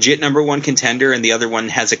is a legit number 1 contender, and the other one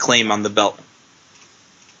has a claim on the belt.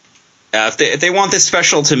 If they want this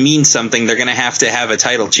special to mean something, they're going to have a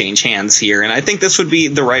title change hands here, and I think this would be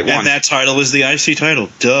the right one. And that title is the IC title.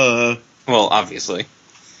 Duh. Well, obviously.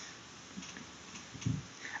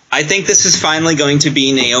 I think this is finally going to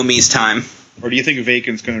be Naomi's time. Or do you think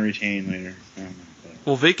Vacant's going to retain later? I don't know.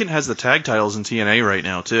 Well, Vacant has the tag titles in TNA right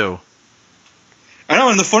now, too. I know,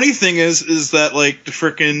 and the funny thing is that, like, the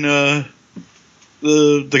frickin'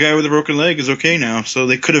 the guy with the broken leg is okay now, so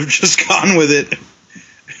they could have just gone with it.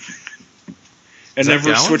 And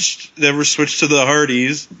never switched to the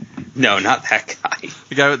Hardys. No, not that guy.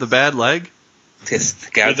 The guy with the bad leg? The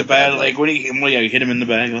guy With the bad leg. You hit him in the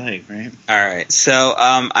bad leg, right? All right, so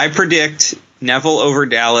I predict Neville over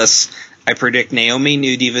Dallas. I predict Naomi,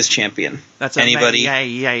 new Divas champion. That's anybody.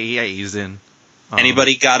 He's in.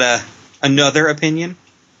 Anybody got another opinion?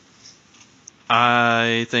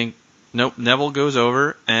 I think nope. Neville goes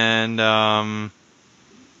over, and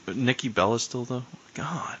but Nikki Bella's still though.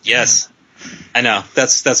 God. Yes, I know.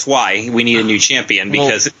 That's why we need a new champion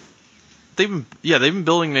because they've been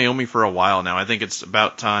building Naomi for a while now. I think it's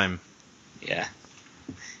about time. Yeah,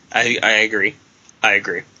 I agree.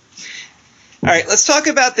 All right, let's talk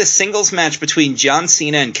about this singles match between John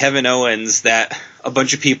Cena and Kevin Owens that a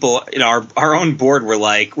bunch of people in our own board were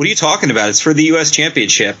like, what are you talking about? It's for the U.S.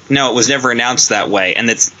 Championship. No, it was never announced that way, and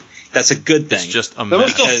that's a good thing. It's just a That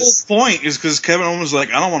was match. the whole point, is because Kevin Owens was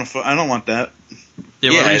like, I don't want that.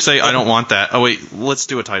 Yeah, what do you say? I don't want that. Oh, wait, let's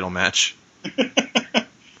do a title match. I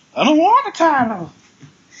don't want a title.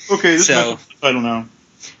 Okay, this So- is the title now.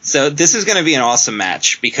 So this is going to be an awesome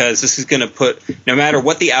match because this is going to put, no matter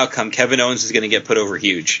what the outcome, Kevin Owens is going to get put over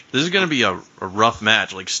huge. This is going to be a rough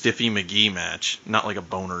match, like Stiffy McGee match. Not like a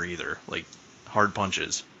boner either. Like, hard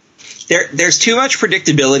punches. There's too much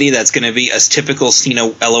predictability that's going to be as typical Cena,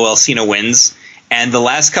 LOL Cena wins. And the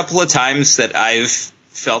last couple of times that I've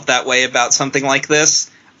felt that way about something like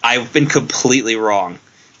this, I've been completely wrong.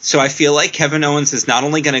 So I feel like Kevin Owens is not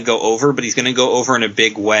only going to go over, but he's going to go over in a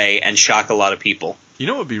big way and shock a lot of people. You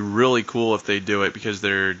know what would be really cool if they do it, because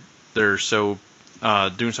they're so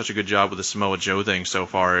doing such a good job with the Samoa Joe thing so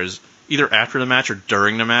far, is either after the match or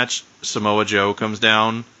during the match, Samoa Joe comes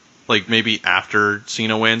down, like maybe after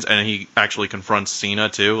Cena wins, and he actually confronts Cena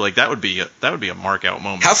too. Like that would be a mark out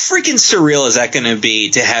moment. How freaking surreal is that going to be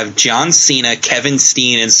to have John Cena, Kevin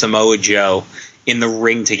Steen, and Samoa Joe in the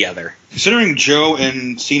ring together? Considering Joe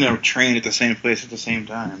and Cena trained at the same place at the same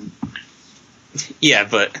time. Yeah,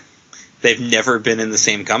 but they've never been in the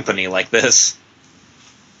same company like this.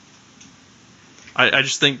 I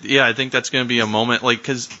just think, I think that's going to be a moment, like,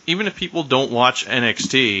 because even if people don't watch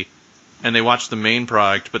NXT, and they watch the main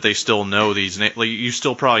product, but they still know these names. Like, you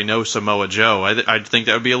still probably know Samoa Joe. I think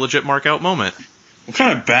that would be a legit mark out moment. What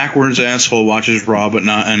kind of backwards asshole watches Raw but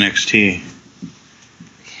not NXT?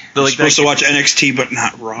 You're supposed to watch NXT but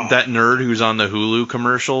not Raw. That nerd who's on the Hulu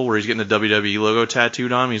commercial where he's getting the WWE logo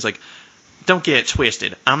tattooed on him, he's like, don't get it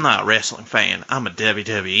twisted. I'm not a wrestling fan. I'm a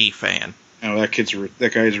WWE fan. Oh, that guy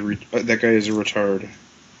is a retard.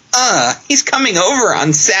 He's coming over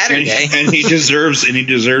on Saturday. And he deserves a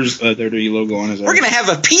WWE logo on his ass. We're going to have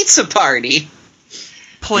a pizza party.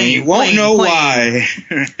 And you won't know why.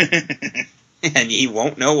 And he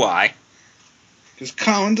won't know why. Because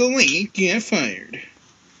Colin Delaney got fired.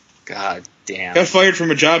 God damn. Got fired from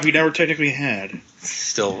a job he never technically had.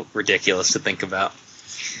 Still ridiculous to think about.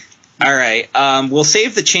 All right, we'll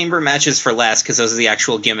save the chamber matches for last because those are the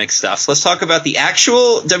actual gimmick stuff. So let's talk about the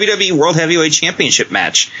actual WWE World Heavyweight Championship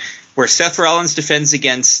match, where Seth Rollins defends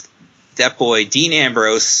against that boy Dean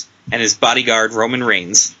Ambrose and his bodyguard Roman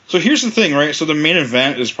Reigns. So here's the thing, right? So the main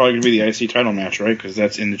event is probably going to be the IC title match, right? Because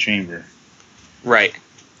that's in the chamber. Right.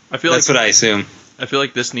 That's what I assume. I feel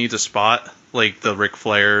like this needs a spot, like the Ric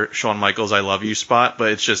Flair, Shawn Michaels, I love you spot,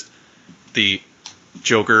 but it's just the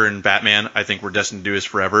Joker and Batman, I think we're destined to do his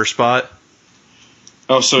forever spot.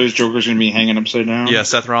 Oh, so his Joker's going to be hanging upside down? Yeah,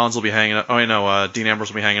 Seth Rollins will be hanging up. Oh, I know. Dean Ambrose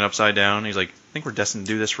will be hanging upside down. He's like, I think we're destined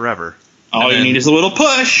to do this forever. All you need is a little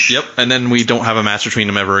push. Yep, and then we don't have a match between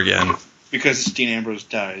them ever again. Because Dean Ambrose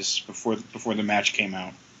dies before the match came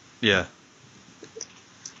out. Yeah.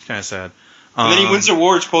 Kind of sad. And then he wins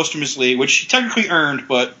awards posthumously, which he technically earned,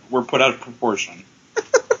 but were put out of proportion.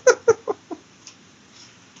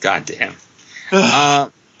 God damn. I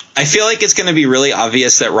feel like it's going to be really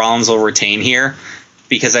obvious that Rollins will retain here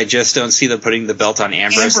because I just don't see them putting the belt on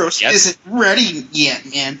Ambrose. Ambrose isn't ready yet,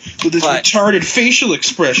 man, with his retarded facial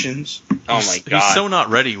expressions. Oh my god. He's so not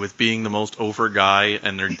ready with being the most over guy,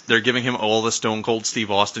 and they're giving him all the Stone Cold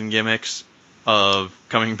Steve Austin gimmicks of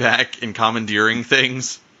coming back and commandeering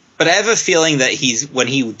things. But I have a feeling that he's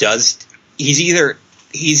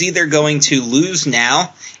either going to lose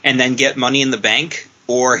now and then get Money in the Bank,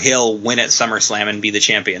 or he'll win at SummerSlam and be the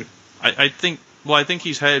champion. I think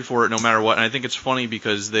he's headed for it no matter what, and I think it's funny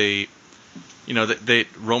because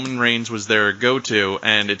Roman Reigns was their go-to,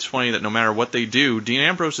 and it's funny that no matter what they do, Dean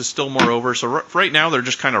Ambrose is still more over, so right now they're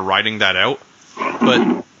just kind of riding that out.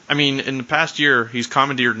 But, I mean, in the past year, he's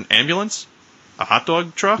commandeered an ambulance, a hot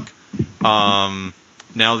dog truck,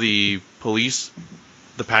 now the police,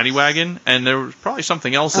 the paddy wagon, and there was probably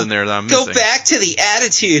something else in there that I'm missing. Go back to the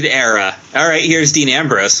Attitude Era. All right, here's Dean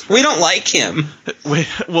Ambrose. We don't like him.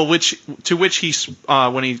 Well, which he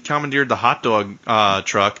when he commandeered the hot dog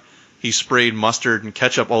truck, he sprayed mustard and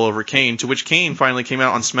ketchup all over Kane. To which Kane finally came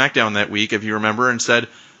out on SmackDown that week, if you remember, and said,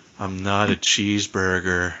 "I'm not a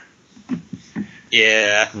cheeseburger."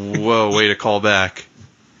 Yeah. Whoa, way to call back.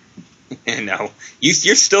 No,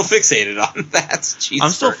 you're still fixated on that. I'm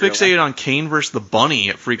still fixated on Kane versus the Bunny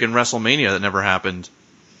at freaking WrestleMania that never happened.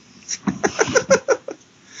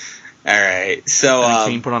 All right, so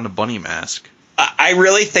Kane put on the bunny mask. I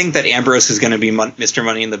really think that Ambrose is going to be Mr.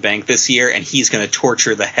 Money in the Bank this year, and he's going to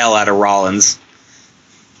torture the hell out of Rollins.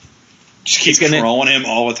 Just keep trolling him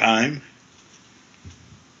all the time.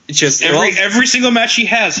 Just every single match he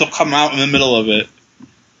has, he'll come out in the middle of it.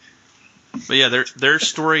 But yeah, their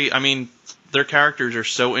story, I mean, their characters are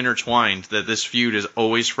so intertwined that this feud is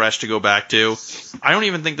always fresh to go back to. I don't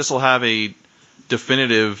even think this will have a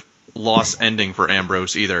definitive loss ending for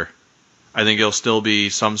Ambrose either. I think it'll still be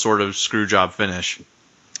some sort of screw job finish.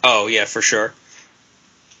 Oh, yeah, for sure.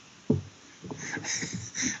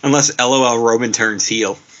 Unless LOL Roman turns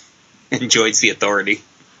heel and joins the Authority.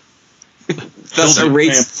 He'll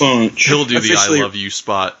do the I love you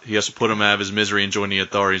spot. He has to put him out of his misery and join the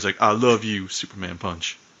Authority. He's like, I love you, Superman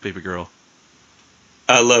punch, baby girl.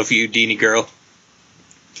 I love you, Deanie girl.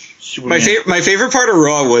 My favorite part of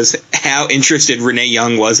Raw was how interested Renee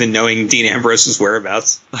Young was in knowing Dean Ambrose's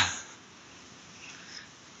whereabouts.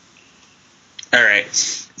 All right.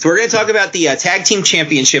 So we're going to talk about the Tag Team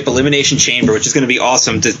Championship Elimination Chamber, which is going to be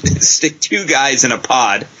awesome to stick two guys in a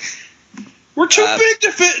pod. We're too big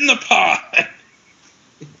to fit in the pod.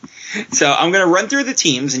 So I'm going to run through the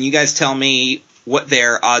teams, and you guys tell me what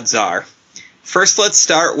their odds are. First, let's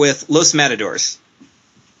start with Los Matadors.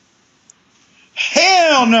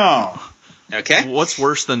 Hell no. Okay. What's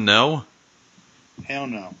worse than no? Hell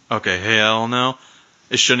no. Okay, hell no.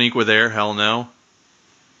 Is Shaniqua there? Hell no.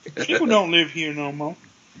 People don't live here no more.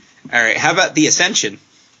 All right, how about the Ascension?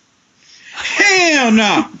 Hell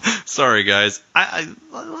no. Sorry, guys. I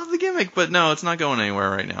love the gimmick, but no, it's not going anywhere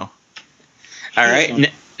right now. All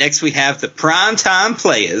right, next we have the Primetime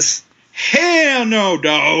Players. Hell no,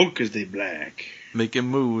 dog, because they black. Making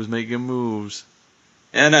moves.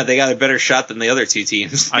 Yeah, no, they got a better shot than the other two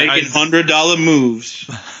teams. Making $100 moves.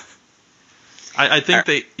 I think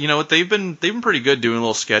they've been pretty good doing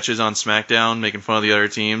little sketches on SmackDown, making fun of the other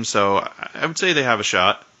teams. So I would say they have a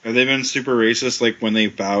shot. Have they been super racist, like when they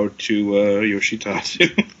bowed to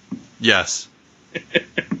Yoshitatsu? Yes.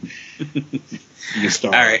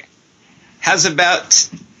 All right. How's about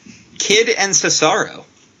Kid and Cesaro?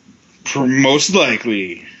 Most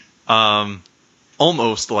likely.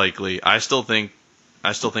 Almost likely. I still think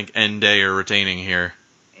N-Day are retaining here.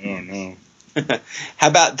 Oh no. How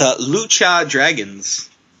about the Lucha Dragons?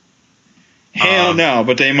 Hell no,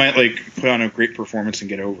 but they might put on a great performance and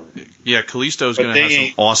get over. Yeah, Kalisto's going to have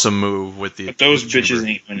some awesome move with the. But those with the bitches chamber.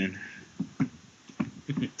 ain't winning.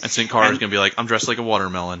 And Sin Cara's going to be like, I'm dressed like a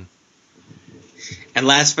watermelon. And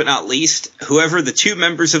last but not least, whoever the two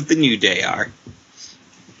members of the New Day are.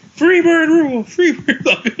 Freebird rule. Xavier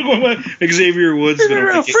Woods.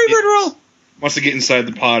 Freebird rule. Wants to get inside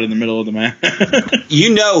the pod in the middle of the match.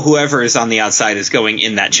 You know whoever is on the outside is going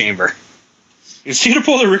in that chamber. Is he going to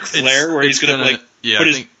pull the Ric Flair where he's going to put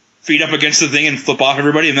his feet up against the thing and flip off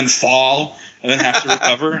everybody and then fall and then have to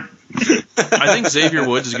recover? I think Xavier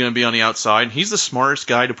Woods is going to be on the outside. He's the smartest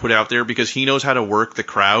guy to put out there because he knows how to work the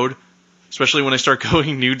crowd, especially when they start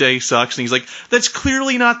going New Day sucks. And he's like, that's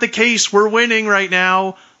clearly not the case. We're winning right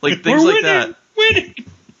now. Like things like that. Winning.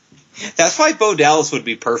 That's why Bo Dallas would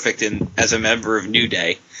be perfect as a member of New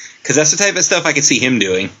Day. Because that's the type of stuff I could see him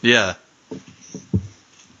doing. Yeah.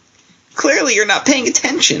 Clearly you're not paying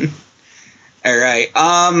attention. All right.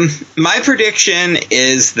 My prediction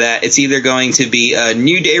is that it's either going to be a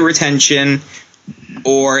New Day retention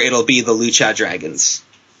or it'll be the Lucha Dragons.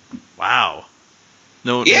 Wow.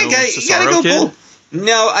 No, yeah, no you gotta Cesaro go kid? bold.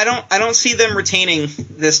 No, I don't see them retaining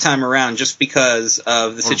this time around just because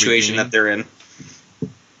of the situation that they're in.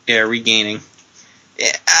 Yeah, regaining.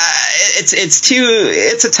 It's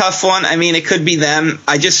a tough one. I mean, it could be them.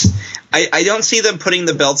 I don't see them putting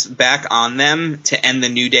the belts back on them to end the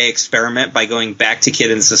New Day experiment by going back to Kid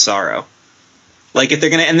and Cesaro. Like, if they're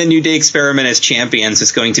going to end the New Day experiment as champions,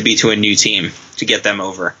 it's going to be to a new team to get them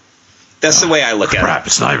over. That's the way I look at it. Crap,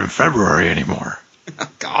 it's not even February anymore. Oh,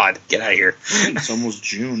 God, get out of here. It's almost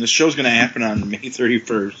June. This show's going to happen on May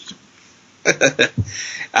 31st.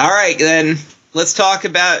 All right, then. Let's talk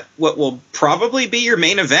about what will probably be your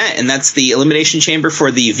main event, and that's the Elimination Chamber for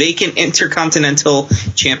the vacant Intercontinental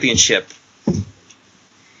Championship.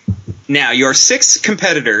 Now, your 6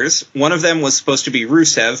 competitors, one of them was supposed to be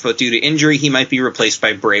Rusev, but due to injury, he might be replaced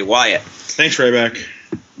by Bray Wyatt. Thanks, Ryback.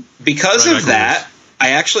 Because of that,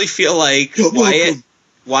 I actually feel like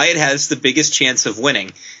Wyatt has the biggest chance of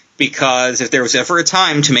winning, because if there was ever a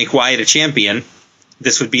time to make Wyatt a champion,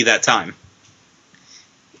 this would be that time.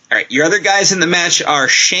 All right, your other guys in the match are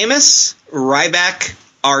Sheamus, Ryback,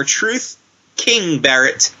 R-Truth, King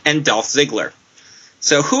Barrett, and Dolph Ziggler.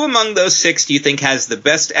 So who among those 6 do you think has the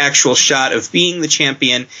best actual shot of being the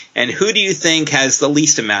champion, and who do you think has the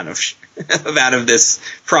least amount of out of this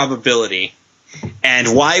probability?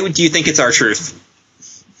 And why do you think it's R-Truth?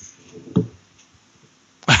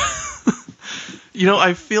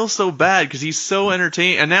 I feel so bad because he's so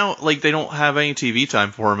entertaining, and now they don't have any TV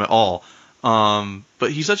time for him at all.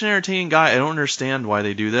 But he's such an entertaining guy. I don't understand why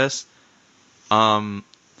they do this. I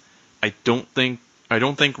don't think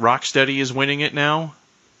Rocksteady is winning it now.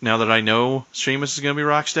 Now that I know Sheamus is going to be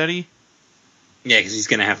Rocksteady. Yeah, because he's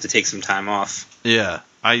going to have to take some time off. Yeah,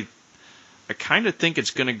 I kind of think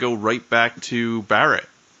it's going to go right back to Barrett.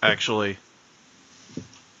 Actually.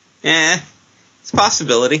 It's a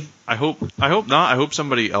possibility. I hope not. I hope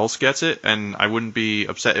somebody else gets it, and I wouldn't be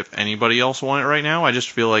upset if anybody else won it right now. I just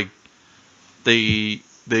feel like they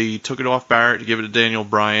took it off Barrett to give it to Daniel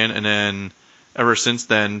Bryan, and then ever since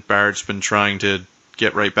then, Barrett's been trying to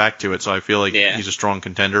get right back to it, so I feel like he's a strong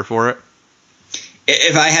contender for it.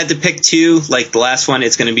 If I had to pick 2, like the last one,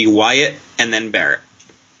 it's going to be Wyatt and then Barrett.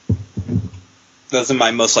 Those are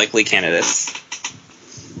my most likely candidates.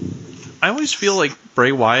 I always feel like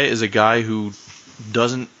Bray Wyatt is a guy who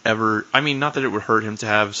doesn't ever... I mean, not that it would hurt him to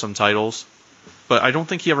have some titles, but I don't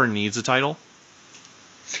think he ever needs a title.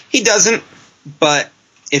 He doesn't, but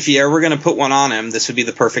if you ever going to put one on him, this would be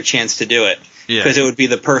the perfect chance to do it. Yeah. Because it would be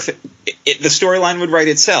the perfect... the storyline would write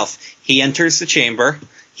itself. He enters the chamber,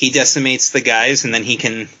 he decimates the guys, and then he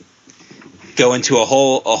can go into a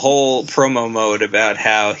whole promo mode about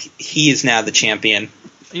how he is now the champion.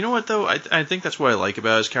 You know what, though? I think that's what I like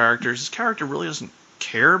about his character. His character really doesn't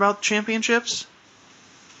care about championships.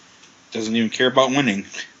 Doesn't even care about winning.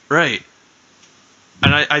 Right.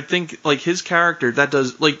 And I think, his character, that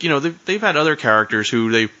does... they've had other characters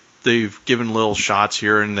who they they've given little shots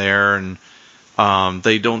here and there, and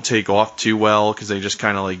they don't take off too well because they just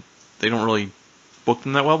kind of they don't really book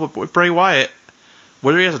them that well. But with Bray Wyatt,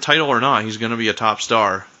 whether he has a title or not, he's going to be a top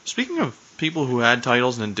star. Speaking of people who had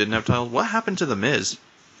titles and didn't have titles, what happened to The Miz?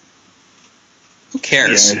 Who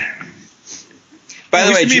cares? Yeah. By the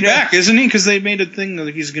he's way, gonna be back, isn't he? Because they made a thing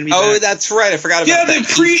that he's going to be Oh, back. that's right. I forgot about Yeah, that.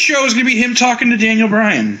 the pre-show is going to be him talking to Daniel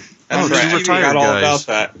Bryan. That's Oh, right. he's I retired, forgot all guys. about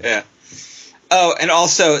that. Yeah. Oh, and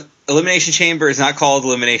also, Elimination Chamber is not called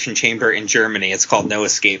Elimination Chamber in Germany. It's called No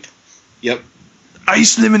Escape. Yep.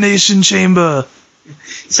 Ice Elimination Chamber.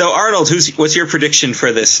 So, Arnold, what's your prediction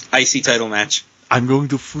for this IC title match? I'm going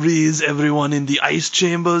to freeze everyone in the ice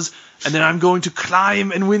chambers, and then I'm going to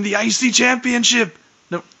climb and win the IC championship.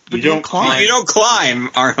 No, but You don't climb. You don't climb,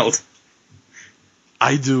 Arnold.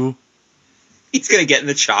 I do. He's going to get in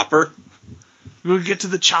the chopper. We'll get to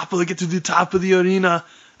the chopper, get to the top of the arena,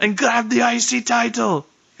 and grab the IC title.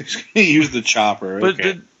 He's going to use the chopper. But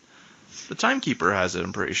Okay. the timekeeper has it,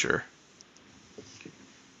 I'm pretty sure.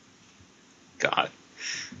 God.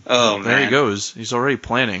 Oh, man. There he goes. He's already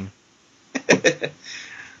planning.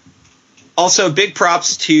 Also, big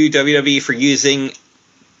props to WWE for using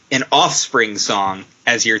an Offspring song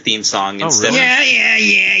as your theme song Oh, instead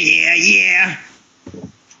really? Yeah. of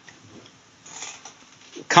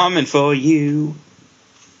Coming for You.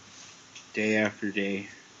 Day after day.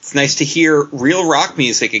 It's nice to hear real rock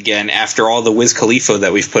music again after all the Wiz Khalifa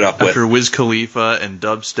that we've put up with. After Wiz Khalifa and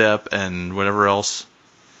dubstep and whatever else.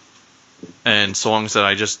 And songs that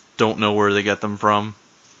I just don't know where they get them from.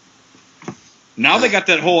 Now they got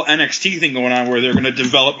that whole NXT thing going on where they're going to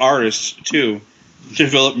develop artists too,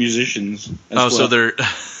 develop musicians. So they're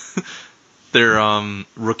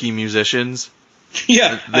rookie musicians.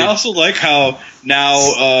 Yeah, They- I also like how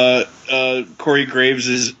now Corey Graves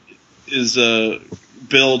is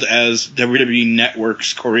billed as WWE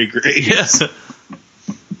Network's Corey Graves. Yes.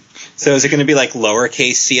 So is it going to be like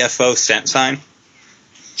lowercase CFO cent sign?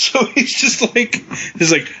 So he's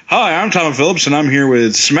like, hi, I'm Tom Phillips, and I'm here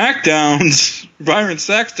with SmackDown's Byron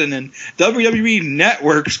Saxton and WWE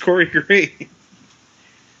Network's Corey Graves.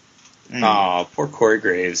 Oh, poor Corey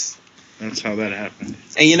Graves. That's how that happened.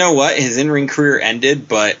 And you know what? His in-ring career ended,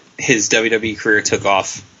 but his WWE career took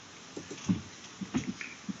off.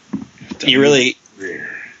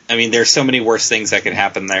 I mean, there's so many worse things that could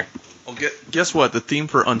happen there. Well, guess what? The theme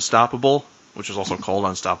for Unstoppable, which is also called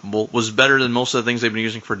Unstoppable, was better than most of the things they've been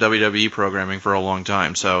using for WWE programming for a long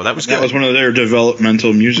time. So that was good. That was one of their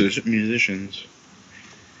developmental musicians.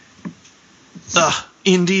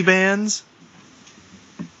 Indie bands.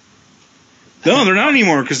 No, they're not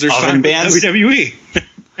anymore because they're Oven signed with bands? WWE.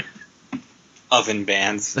 Oven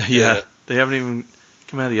bands. Yeah, they haven't even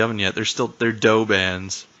come out of the oven yet. They're dough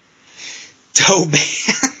bands. Dough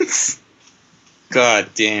bands. God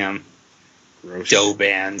damn. Gross. Dough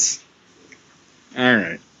bands. All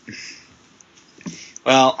right.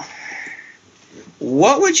 Well,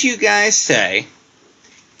 what would you guys say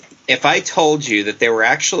if I told you that there were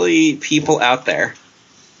actually people out there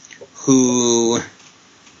who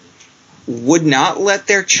would not let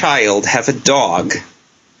their child have a dog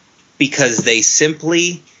because they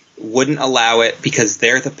simply wouldn't allow it because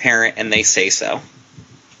they're the parent and they say so?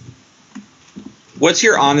 What's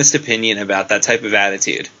your honest opinion about that type of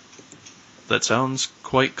attitude? That sounds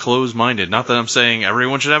quite close-minded. Not that I'm saying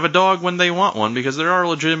everyone should have a dog when they want one, because there are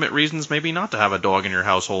legitimate reasons maybe not to have a dog in your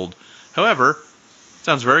household. However, it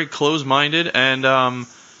sounds very close-minded and,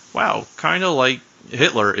 wow, kind of like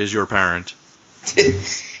Hitler is your parent.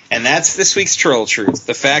 And that's this week's Troll Truth.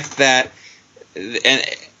 The fact that,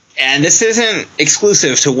 and this isn't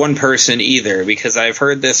exclusive to one person either, because I've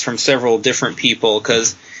heard this from several different people,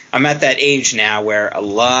 because I'm at that age now where a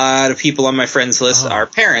lot of people on my friends list are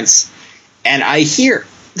parents, and I hear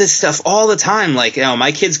this stuff all the time, like,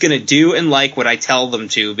 my kid's going to do and like what I tell them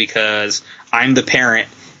to because I'm the parent,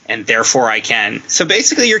 and therefore I can. So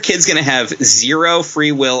basically your kid's going to have zero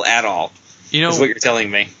free will at all, You know, is what you're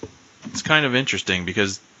telling me. it's kind of interesting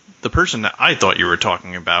because the person that I thought you were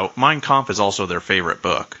talking about, Mein Kampf is also their favorite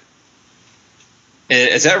book.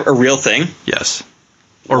 Is that a real thing? Yes.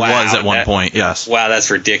 Or Wow, was at one point, yes. Wow, that's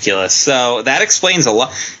ridiculous. So that explains a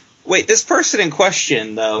lot. Wait, this person in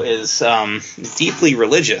question, though, is deeply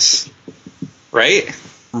religious, right?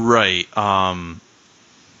 Right.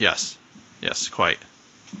 Yes. Yes, quite.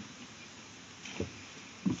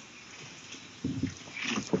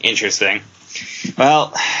 Interesting.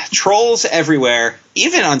 Well, trolls everywhere,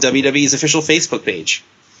 even on WWE's official Facebook page.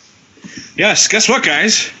 Yes, guess what,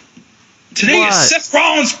 guys? Today What? is Seth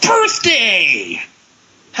Rollins' birthday!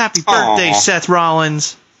 Happy birthday, Aw. Seth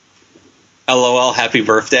Rollins. LOL, happy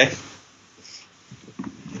birthday.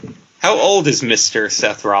 How old is Mr.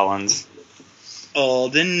 Seth Rollins?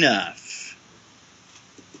 Old enough.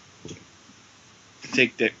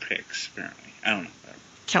 Take dick pics, apparently. I don't know.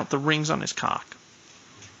 Count the rings on his cock.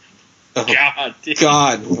 Oh, God, dude.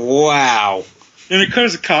 God, wow. And it cut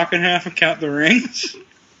his cock in half and count the rings?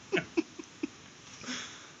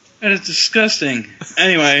 That is disgusting.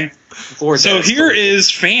 Anyway, Lord, so that's here cool.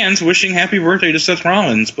 is fans wishing happy birthday to Seth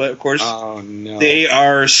Rollins, but of course Oh, no. they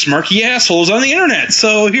are smarky assholes on the internet.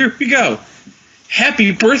 So here we go.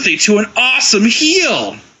 Happy birthday to an awesome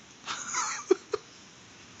heel.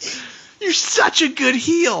 You're such a good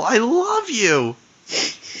heel. I love you.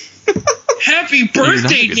 Happy You're not a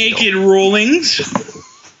birthday, good Naked Rollings.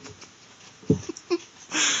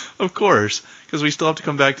 Of course, because we still have to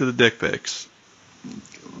come back to the dick pics.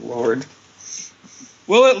 Lord.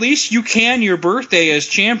 Well, at least you can your birthday as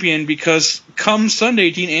champion because come Sunday,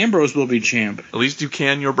 Dean Ambrose will be champ. At least you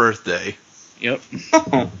can your birthday. Yep.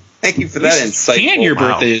 Oh, thank you for that At least insight. can your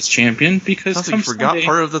Wow. birthday as champion because Sounds like come you forgot Sunday,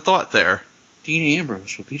 part of the thought there. Dean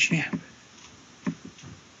Ambrose will be champ.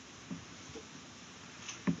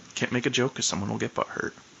 Can't make a joke because someone will get butt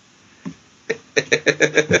hurt.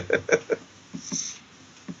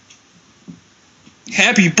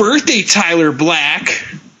 Happy birthday, Tyler Black.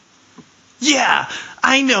 Yeah,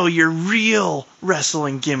 I know your real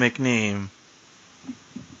wrestling gimmick name.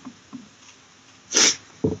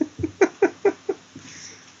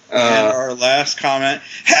 And our last comment.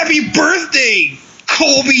 Happy birthday,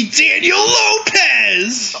 Colby Daniel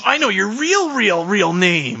Lopez. I know your real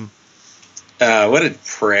name. What a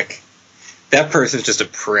prick. That person's just a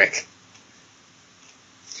prick.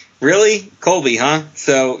 Really? Colby, huh?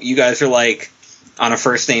 So you guys are like on a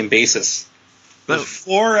first name basis. With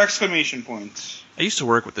 4 exclamation points. I used to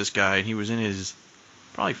work with this guy, and he was in his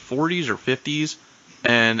probably 40s or 50s.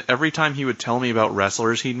 And every time he would tell me about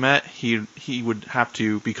wrestlers he'd met, he would have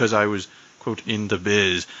to, because I was, quote, in the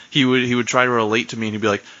biz, he would try to relate to me, and he'd be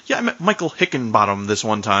like, yeah, I met Michael Hickenbottom this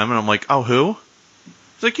one time. And I'm like, oh, who?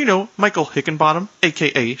 He's like, you know, Michael Hickenbottom,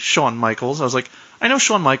 a.k.a. Shawn Michaels. I was like, I know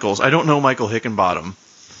Shawn Michaels. I don't know Michael Hickenbottom.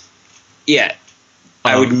 Yeah.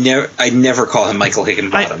 I'd never call him Michael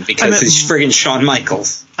Hickenbottom because he's friggin' Shawn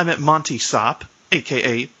Michaels. I met Monty Sopp,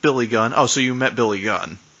 a.k.a. Billy Gunn. Oh, so you met Billy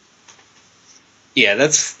Gunn. Yeah,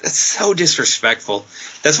 that's so disrespectful.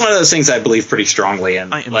 That's one of those things I believe pretty strongly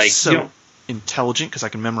in. I am like, so you know, intelligent because I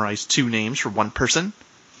can memorize 2 names for one person.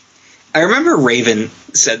 I remember Raven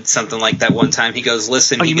said something like that one time. He goes,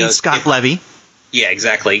 listen, Oh, he you mean goes, Scott Levy? Yeah,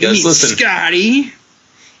 exactly. He goes, listen, Scotty.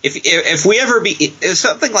 if we ever if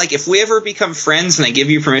something like if we ever become friends and I give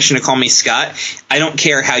you permission to call me Scott, I don't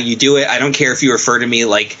care how you do it. I don't care if you refer to me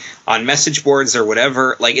like on message boards or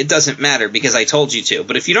whatever. Like, it doesn't matter because I told you to.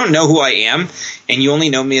 But if you don't know who I am and you only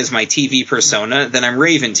know me as my TV persona, then I'm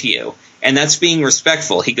Raven to you. And that's being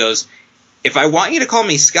respectful. He goes, if I want you to call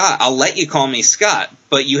me Scott, I'll let you call me Scott,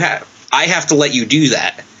 but I have to let you do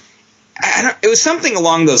that. It was something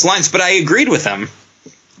along those lines, but I agreed with him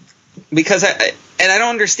because I don't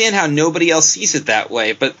understand how nobody else sees it that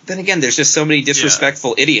way. But then again, there's just so many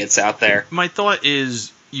disrespectful idiots out there. My thought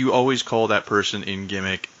is you always call that person in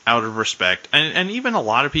gimmick out of respect. And even a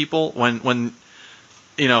lot of people, when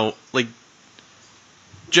you know, like,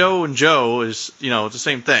 Joe and Joe is, you know, it's the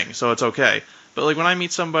same thing, so it's okay. But, like, when I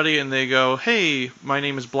meet somebody and they go, hey, my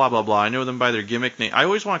name is blah, blah, blah, I know them by their gimmick name, I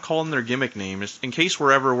always want to call them their gimmick name in case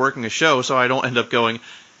we're ever working a show so I don't end up going,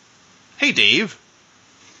 hey, Dave.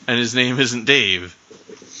 And his name isn't Dave.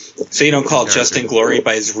 So you don't call Justin Glory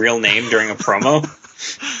by his real name during a promo?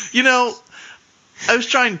 You know, I was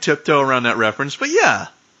trying to tiptoe around that reference, but yeah.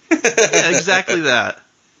 Yeah, exactly that.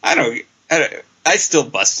 I still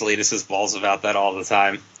bust Salinas' balls about that all the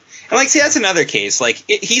time. And, like, see, that's another case. Like,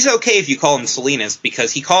 he's okay if you call him Salinas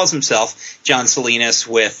because he calls himself John Salinas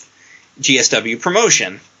with GSW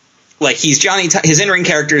Promotion. Like, he's his in-ring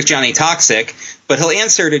character is Johnny Toxic, but he'll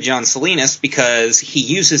answer to John Salinas because he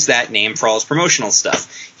uses that name for all his promotional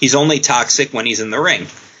stuff. He's only toxic when he's in the ring.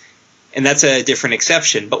 And that's a different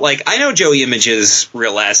exception. But, like, I know Joey Image's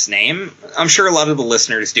real last name. I'm sure a lot of the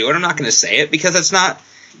listeners do, and I'm not going to say it because that's not,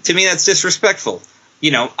 to me, that's disrespectful. You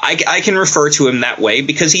know, I can refer to him that way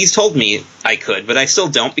because he's told me I could, but I still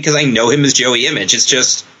don't because I know him as Joey Image. He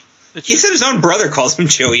said his own brother calls him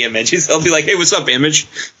Joey Image. He'll be like, hey, what's up, Image?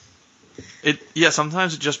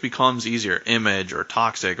 Sometimes it just becomes easier. Image or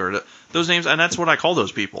Toxic or those names, and that's what I call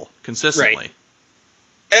those people consistently.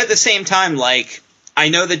 Right. At the same time, like, I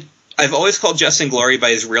know that I've always called Justin Glory by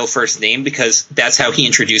his real first name because that's how he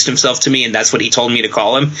introduced himself to me and that's what he told me to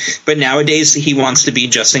call him. But nowadays he wants to be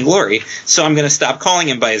Justin Glory. So I'm going to stop calling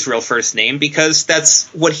him by his real first name because that's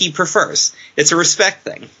what he prefers. It's a respect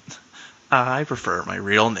thing. I prefer my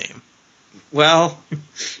real name. Well,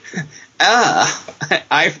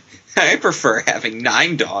 I prefer having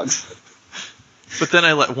 9 dogs. But then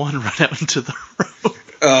I let one run out into the road.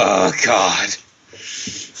 Oh, God.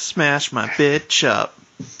 Smash my bitch up.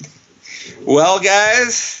 Well,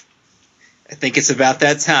 guys, I think it's about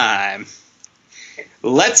that time.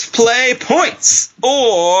 Let's play points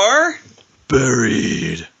or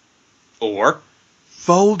Buried.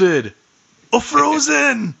 Folded. Or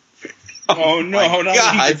frozen. Oh no, my not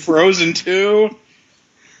God. even Frozen 2.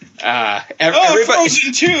 Everybody,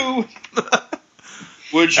 Frozen 2.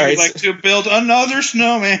 Would you All right, like to build another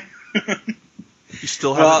snowman? You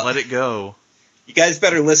still haven't Well- let it go. you guys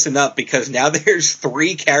better listen up because now there's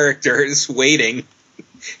 3 characters waiting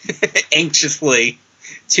anxiously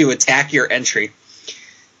to attack your entry.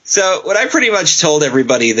 So what I pretty much told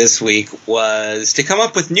everybody this week was to come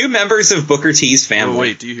up with new members of Booker T's family. Oh,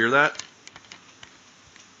 wait, do you hear that?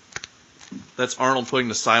 That's Arnold putting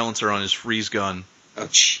the silencer on his freeze gun. Oh,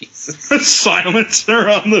 Jesus. Silencer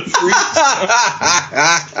on the free.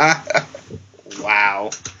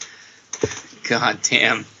 Wow. God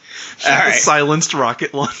damn. A Alright. silenced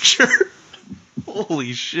rocket launcher.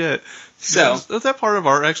 Holy shit. So, Was that part of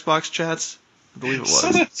our Xbox chats? I believe it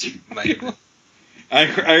was.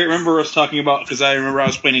 I remember us talking about, because I remember I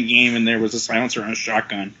was playing a game and there was a silencer on a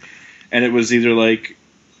shotgun, and it was either like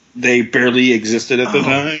they barely existed at the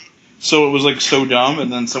time, so it was like so dumb, and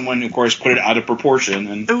then someone of course put it out of proportion,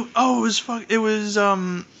 and It was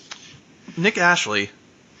Nick Ashley,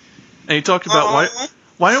 and he talked about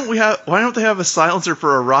why don't they have a silencer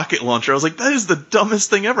for a rocket launcher? I was like, that is the dumbest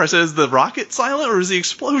thing ever. I said, is the rocket silent or is the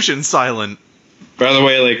explosion silent? by the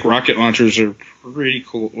way, like rocket launchers are pretty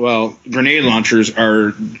cool. Well, grenade launchers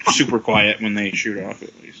are super quiet when they shoot off,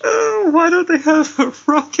 at least. why don't they have a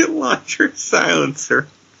rocket launcher silencer?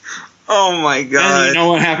 Oh my God. And you know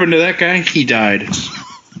what happened to that guy? He died.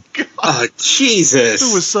 Oh, Jesus.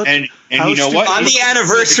 It was such. And how you know what? On the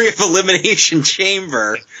anniversary of Elimination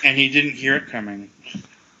Chamber. And he didn't hear it coming.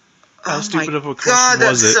 How Oh stupid my of a question God,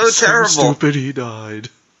 was that's it? so terrible. Stupid, he died.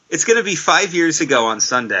 It's going to be 5 years ago on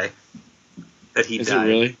Sunday that he Is died. it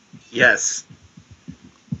really? Yes.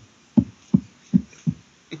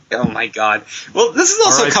 Oh my God. Well, this is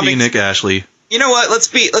also R.I.P. coming. Nick Ashley. You know what? Let's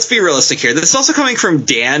be realistic here. This is also coming from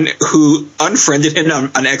Dan, who unfriended him on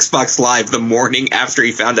Xbox Live the morning after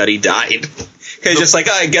he found out he died. Because just like,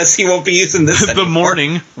 I guess he won't be using this The anymore.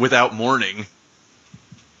 morning without mourning.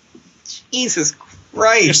 Jesus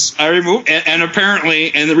Christ. I removed, and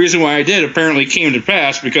apparently, and the reason why I did apparently came to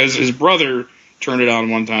pass because his brother turned it on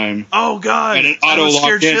one time. Oh God! And it I was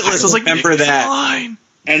auto-locked scared in. shitless. I was like, Remember "It's that. fine."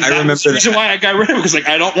 And I that remember was the reason that. why I got rid of it, because like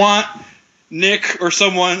I don't want Nick or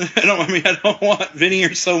someone. I don't want Vinny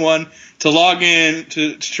or someone to log in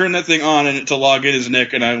to turn that thing on and to log in as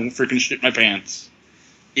Nick, and I will freaking shit my pants.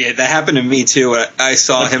 Yeah, that happened to me too. I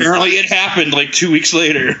saw him. Apparently, it happened like 2 weeks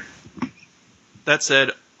later. That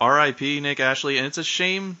said, R.I.P. Nick Ashley, and it's a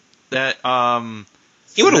shame that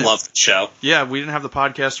He would have loved the show. yeah, we didn't have the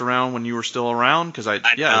podcast around when you were still around because I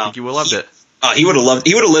know. think you would have loved it. He would have loved.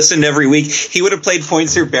 He would have listened every week. He would have played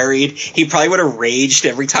Points Are Buried. He probably would have raged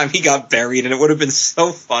every time he got buried, and it would have been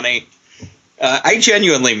so funny. I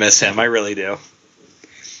genuinely miss him. I really do.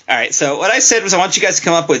 All right. So what I said was I want you guys to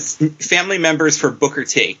come up with family members for Booker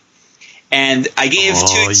T. And I gave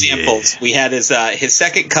two examples. yeah. We had his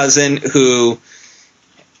second cousin who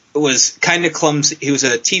was kind of clumsy. He was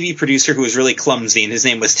a TV producer who was really clumsy, and his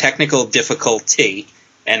name was Technical Difficulty.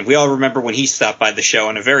 And we all remember when he stopped by the show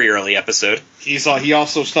in a very early episode. He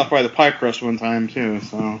also stopped by the pie crust one time too.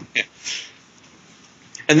 So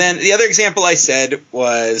And then the other example I said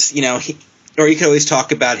was, or you could always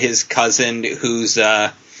talk about his cousin who's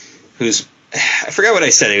I forgot what I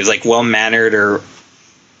said. He was like well mannered or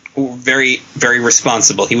very, very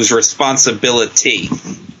responsible. He was responsibility.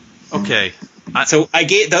 Okay. So I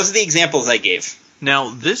gave those are the examples I gave. Now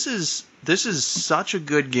this is such a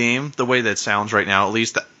good game the way that sounds right now. At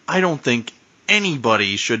least I don't think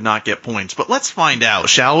anybody should not get points. But let's find out,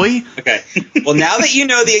 shall we? Okay. Well, now that you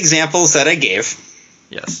know the examples that I gave,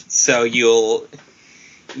 Yes. so you'll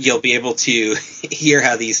be able to hear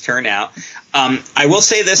how these turn out. I will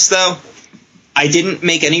say this though. I didn't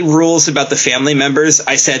make any rules about the family members.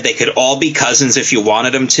 I said they could all be cousins if you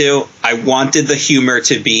wanted them to. I wanted the humor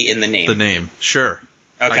to be in the name. The name. Sure.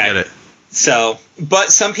 Okay. I get it. So, but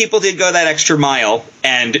some people did go that extra mile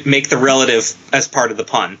and make the relative as part of the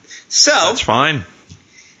pun. So, That's fine.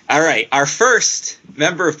 all right, our first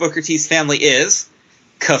member of Booker T's family is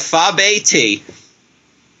Kafabe T.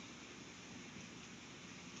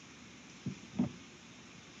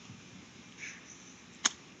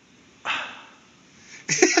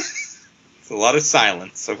 It's a lot of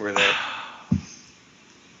silence over there.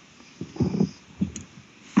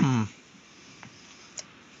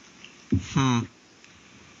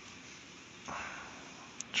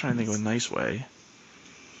 Trying to think of a nice way.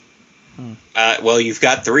 Well, you've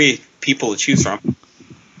got 3 people to choose from.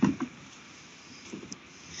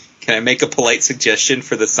 Can I make a polite suggestion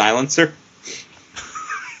for the silencer?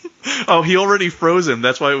 Oh, he already froze him.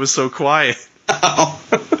 That's why it was so quiet. Oh.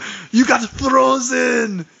 You got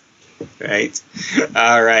frozen! Right.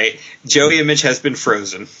 All right. Joey Image has been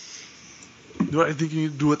frozen. Do I think you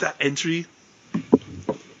need to do with that entry?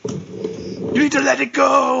 You need to let it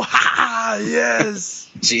go! Ha! Yes!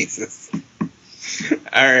 Jesus.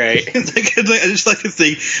 All right. I just like to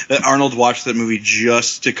think that Arnold watched that movie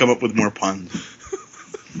just to come up with more puns.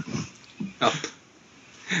 Oh.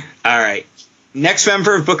 All right. Next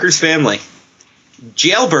member of Booker's family.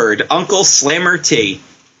 Jailbird, Uncle Slammer T.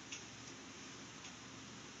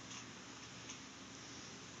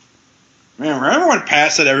 Man, remember when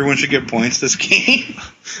Pat said everyone should get points this game?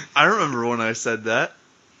 I remember when I said that.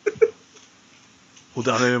 Hold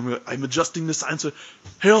on, I'm adjusting the sign. So,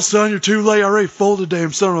 hell, son, you're too late. I already folded,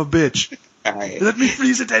 damn son of a bitch. All right. Let me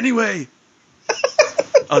freeze it anyway.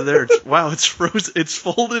 Oh, there. Wow, it's frozen. It's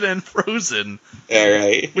folded and frozen. All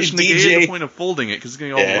right. Which negated the point of folding it because it's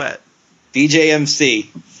getting all wet. DJMC,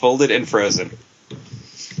 folded and frozen.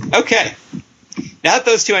 Okay. Now that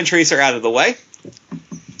those 2 entries are out of the way,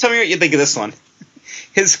 tell me what you think of this one.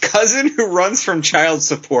 His cousin who runs from child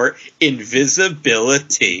support,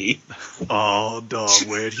 Invisibility. Oh, dog,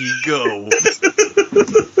 where'd he go? You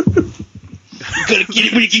gotta get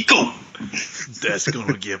it when you go. That's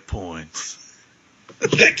gonna get points. You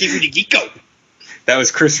gotta get it when you go. That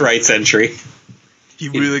was Chris Wright's entry. He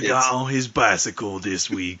really got on his bicycle this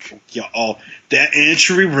week. Y'all, that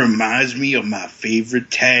entry reminds me of my favorite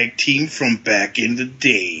tag team from back in the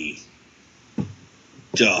day.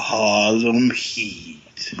 The Harlem Heat.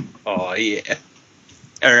 Oh, yeah.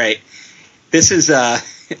 All right. This is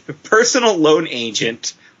personal loan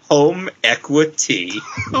agent, Home Equity.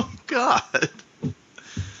 Oh, God.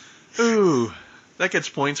 Ooh, that gets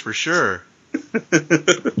points for sure.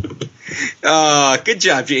 Good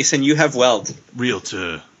job, Jason. You have Weld.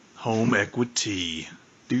 Realtor, Home Equity.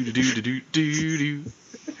 Do.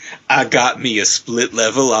 I got me a split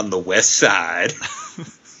level on the west side.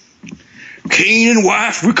 Kane and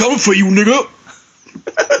wife, we're coming for you, nigga.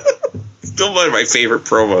 Still one of my favorite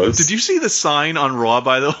promos. Did you see the sign on Raw,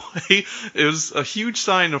 by the way? It was a huge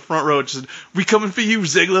sign in the front row. It said, "We coming for you,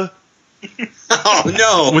 Ziggler." Oh,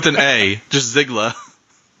 no. With an A. Just Ziggler.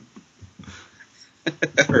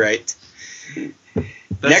 Right.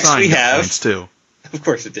 That Next sign we got have... points, too. Of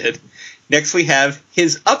course it did. Next we have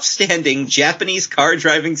his upstanding Japanese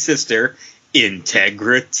car-driving sister,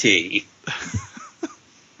 Integrity.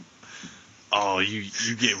 Oh, you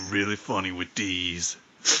get really funny with these.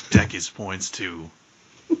 That gets points, too.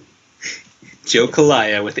 Joe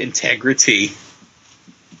Kalaya with Integrity.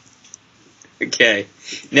 Okay.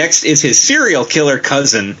 Next is his serial killer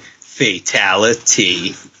cousin,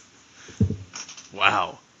 Fatality.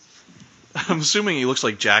 Wow. I'm assuming he looks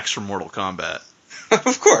like Jax from Mortal Kombat.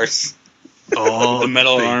 Of course. Oh, The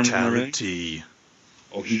metal arms and Fatality.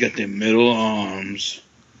 Oh, he got them metal arms.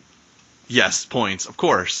 Yes, points, of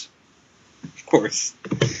course. Of course.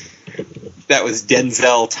 That was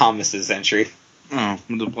Denzel Thomas's entry. Oh,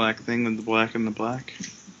 with the black thing, with the black and the black.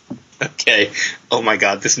 Okay. Oh my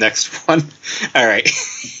god, this next one. Alright.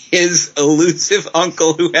 His elusive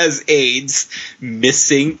uncle who has AIDS,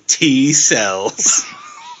 missing T cells.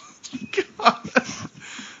 God.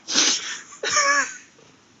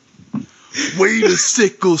 Wait a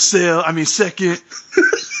sickle cell. I mean, second.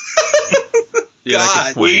 Yeah,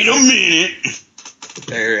 God, Wait a minute.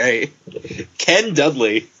 Alright. Ken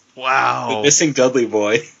Dudley. The Wow. missing Dudley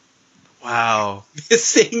boy. Wow.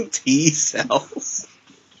 Missing T cells.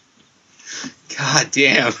 God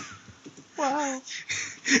damn. Wow.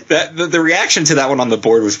 The reaction to that one on the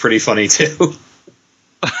board was pretty funny too.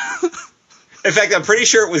 In fact, I'm pretty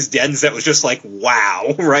sure it was Denz that was just like,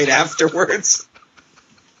 wow, right afterwards.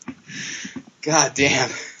 God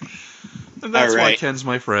damn. And that's All why right. Ken's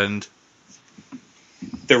my friend.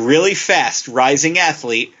 The really fast rising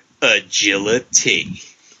athlete, Agility.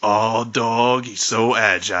 Oh, dog, he's so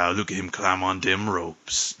agile. Look at him climb on them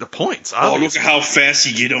ropes. The points, Oh, look obviously. at how fast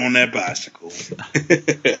you get on that bicycle.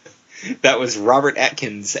 That was Robert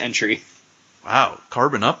Atkins' entry. Wow,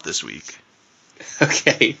 carbon up this week.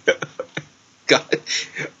 Okay. God.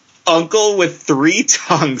 Uncle with 3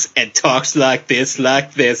 tongues and talks like this,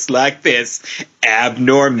 like this, like this.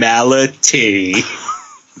 Abnormality.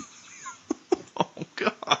 Oh,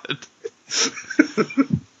 God.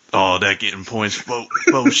 Oh, that getting points.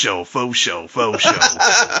 Faux show.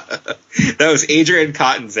 That was Adrian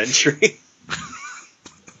Cotton's entry.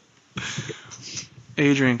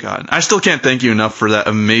 Adrian Cotton. I still can't thank you enough for that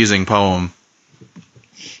amazing poem.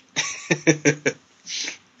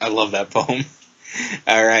 I love that poem.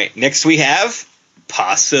 All right, next we have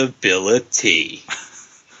Possibility.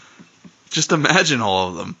 Just imagine all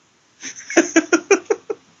of them.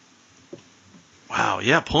 Wow,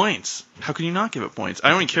 yeah, points. How can you not give it points? I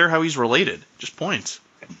don't even care how he's related. Just points.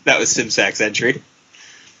 That was Simsak's entry.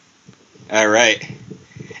 All right.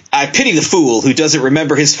 I pity the fool who doesn't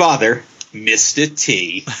remember his father, Mr.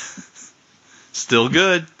 T. Still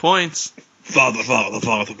good. Points. Father.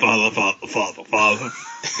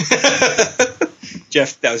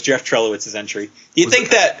 Jeff, that was Jeff Trelowitz's entry. Do you think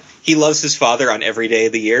that he loves his father on every day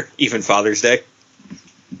of the year, even Father's Day?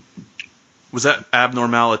 Was that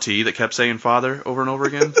abnormality that kept saying father over and over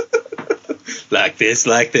again? Like this,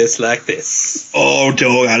 like this, like this. Oh,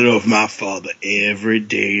 dog, I love my father every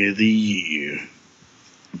day of the year.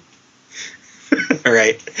 All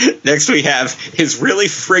right. Next we have his really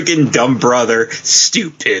friggin' dumb brother,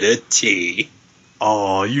 Stupidity.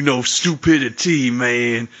 Oh, you know stupidity,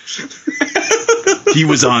 man. He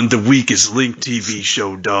was on the Weakest Link TV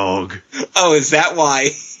show, dog. Oh, is that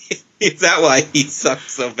why? Is that why he sucked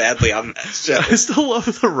so badly on that show? I still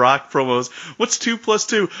love the Rock promos. What's 2 plus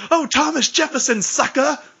 2? Oh, Thomas Jefferson,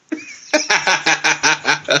 sucker!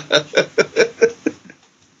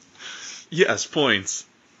 Yes, points.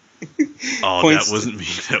 Oh, Points. That wasn't me.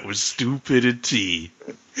 That was Stupidity.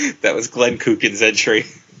 That was Glenn Kukin's entry.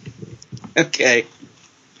 Okay.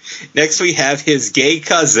 Next we have his gay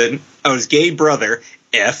brother,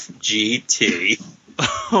 FGT.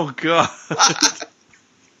 Oh, God.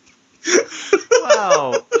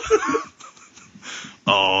 Wow.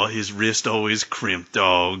 Oh, his wrist always crimped,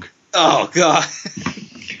 dog. Oh, God.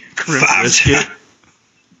 Crimp brisket.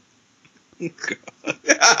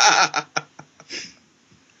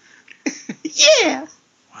 Yeah.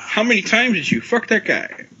 How many times did you fuck that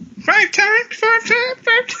guy? 5 times.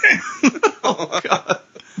 Oh, God.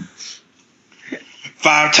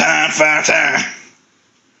 5 times.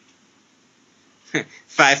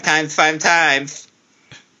 5 times, 5 times.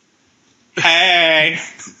 Hey,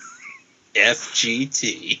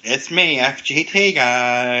 FGT. it's me, FGT,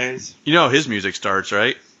 guys. You know how his music starts,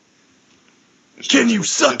 right? Can you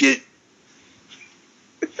suck it?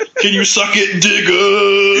 Can you suck it,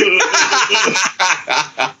 digger?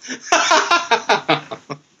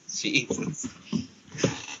 Jesus.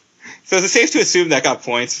 So is it safe to assume that got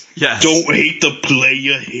points? Yes. Don't hate the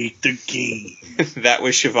player, hate the game. That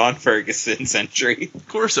was Siobhan Ferguson's entry. Of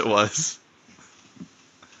course it was.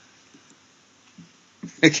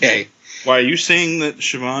 Okay. Why, are you saying that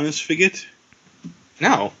Siobhan is faggot?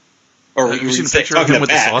 No. Or Have you were seen a say- picture of talking him with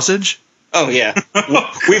the Pat? sausage? Oh, yeah.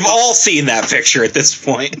 We've all seen that picture at this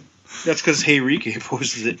point. That's because Hey Rike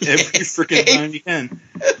posts it every freaking time you can.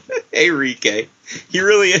 Hey, Rike. He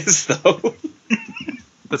really is, though.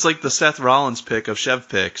 That's like the Seth Rollins pick of Chev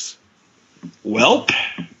picks. Welp.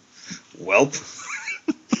 Welp.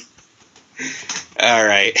 All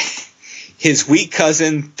right. His weak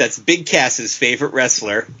cousin, that's Big Cass's favorite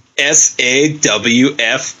wrestler, SAWFT.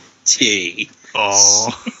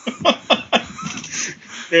 Oh.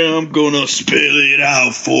 Yeah, I'm gonna spell it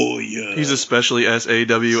out for you. He's especially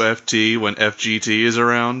SAWFT when FGT is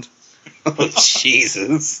around. Oh,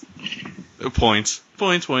 Jesus. Points.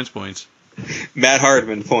 Points. Matt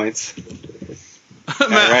Hardman points. Matt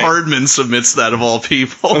right. Hardman submits that of all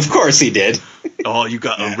people. Of course he did. Oh, you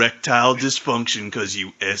got erectile dysfunction because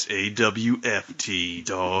you SAWFT,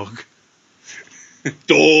 dog.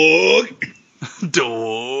 Dog.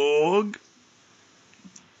 Dog.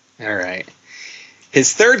 All right.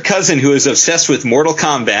 His third cousin, who is obsessed with Mortal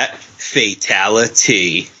Kombat,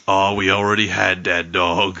 Fatality. Oh, we already had that,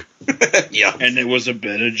 dog. Yeah. And it was a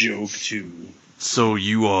better joke, too. So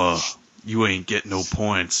you ain't getting no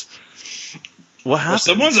points. What happened? Well,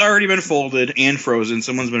 someone's already been folded and frozen.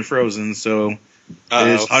 Someone's been frozen, so...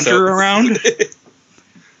 Is Hunter So- around?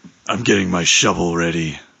 I'm getting my shovel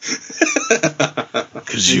ready.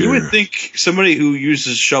 Because You would think somebody who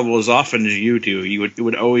uses shovel as often as you do, it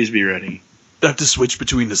would always be ready. I have to switch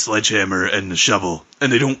between the sledgehammer and the shovel,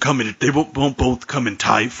 and they won't both come in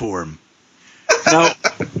tie form. Now,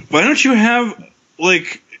 why don't you have,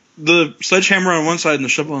 like, the sledgehammer on one side and the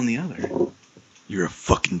shovel on the other? You're a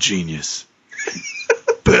fucking genius.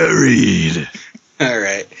 Buried. All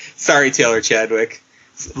right. Sorry, Taylor Chadwick.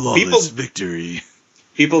 Flawless victory.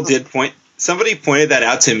 People did point. Somebody pointed that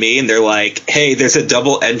out to me, and they're like, "Hey, there's a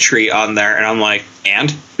double entry on there," and I'm like,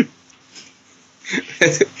 "And?" You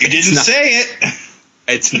didn't say it.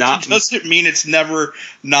 It's not. Doesn't mean it's never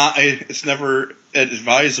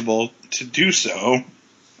advisable to do so.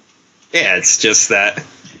 Yeah, it's just that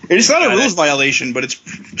It's not a Yeah, rules violation, but it's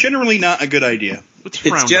generally not a good idea. It's It's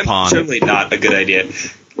frowned upon. generally not a good idea.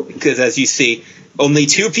 Because as you see, only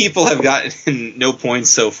 2 people have gotten no points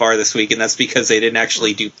so far this week, and that's because they didn't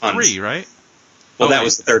actually do puns. 3, right? Well, Oh, that wait.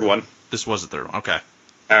 was the third one. This was the third one. Okay.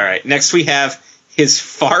 All right. Next we have his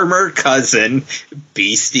farmer cousin,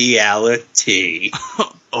 Bestiality.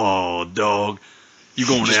 Oh, dog. You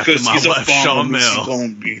going Just after because my he's a wife, farmer, he's Shamel. gonna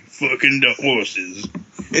be fucking the horses.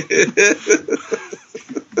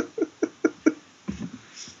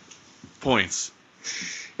 Points.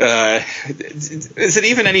 Is it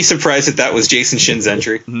even any surprise that that was Jason Shin's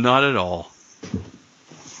entry? Not at all.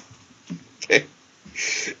 Okay.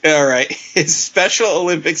 All right. His Special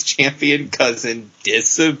Olympics champion cousin,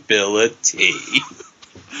 Disability.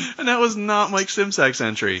 And that was not Mike Simsak's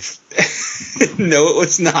entry. No, it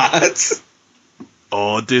was not.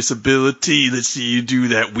 Oh, Disability, let's see you do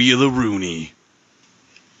that Wheel-a-Rooney.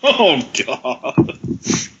 Oh God!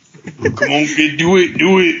 Come on, kid, do it.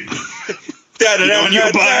 Get on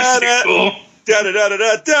your bicycle.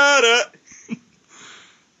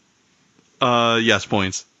 Yes,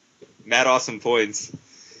 points. Matt Awesome points.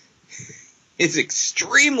 His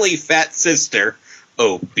extremely fat sister,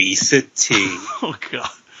 Obesity. Oh, God.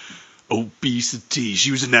 Obesity.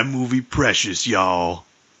 She was in that movie Precious, y'all.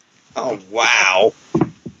 Oh, wow.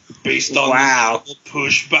 Based on Wow.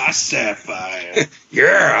 Push by Sapphire.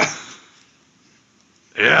 Yeah.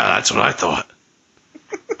 Yeah, that's what I thought.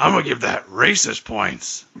 I'm going to give that racist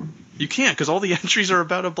points. You can't, because all the entries are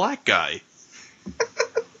about a black guy.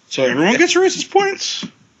 So everyone gets racist points?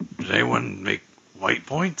 Does anyone make white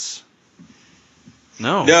points?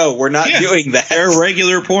 No. No, we're not Yeah. doing that. They're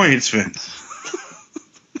regular points, Vince.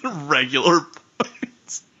 Regular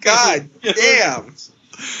points. God damn.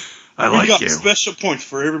 I We like got you. special points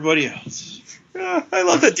for everybody else. I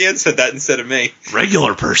love that Dan said that instead of me.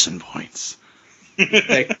 Regular person points.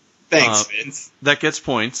 Thanks, Vince. That gets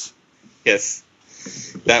points. Yes.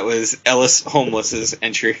 That was Ellis Homeless's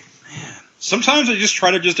entry. Sometimes I just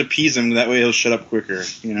try to just appease him, that way he'll shut up quicker,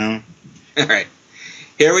 you know? All right.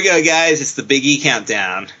 Here we go, guys. It's the Big E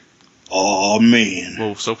countdown. Oh, man.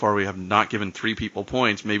 Well, so far we have not given 3 people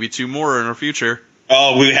points. Maybe 2 more in our future.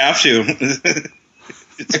 Oh, we have to.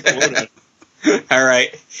 It's quota. All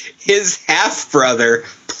right. His half-brother,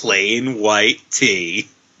 Plain White Tea.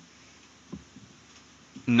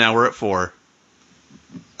 Now we're at 4.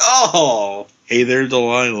 Oh. Hey there,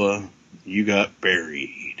 Delilah. You got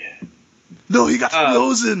buried. No, he got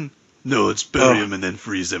frozen. No, let's bury Oh. him and then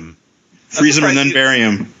freeze him. Freeze him and surprised then bury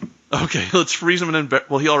him. Okay, let's freeze him and then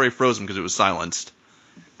well, he already froze him because it was silenced.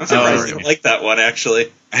 I'm surprised Oh, you like that one,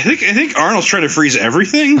 actually. I think Arnold's trying to freeze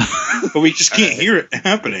everything, but we just can't hear it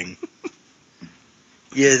happening.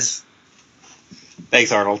 Yes.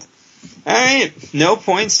 Thanks, Arnold. All right. No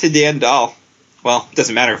points to Dan Dahl. Well,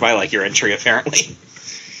 doesn't matter if I like your entry, apparently.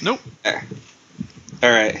 Nope. All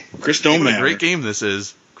right. Chris don't What a matter. great game this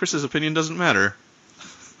is. Chris's opinion doesn't matter.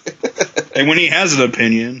 And when he has an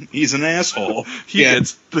opinion, he's an asshole. He Yeah.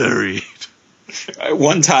 gets buried.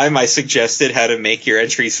 One time I suggested how to make your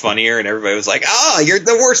entries funnier, and everybody was like, "Ah, you're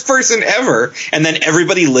the worst person ever." And then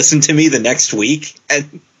everybody listened to me the next week.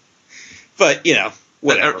 But, you know,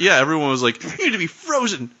 whatever. Yeah, everyone was like, you need to be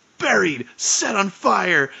frozen, buried, set on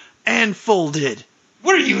fire, and folded.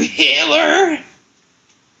 What are you, Hitler?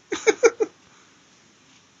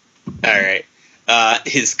 All right.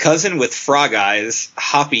 His cousin with frog eyes,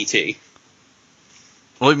 Hoppy Tea.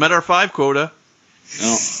 Well, we met our 5 quota.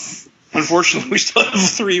 No. Unfortunately, we still have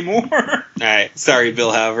 3 more. All right. Sorry,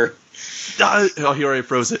 Bill Hauer. Oh, he already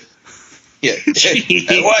froze it. Yeah. Jeez.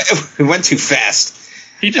 It went too fast.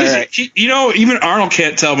 He just, All right. even Arnold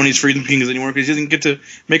can't tell when he's freezing penis anymore because he doesn't get to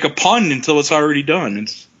make a pun until it's already done.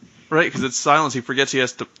 It's Right, because it's silence. He forgets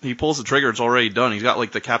he pulls the trigger. It's already done. He's got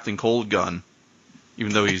like the Captain Cold gun,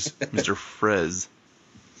 even though he's Mr. Frez.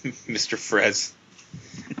 Mr. Frez.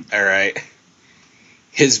 All right.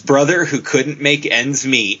 His brother who couldn't make ends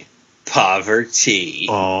meet, Poverty.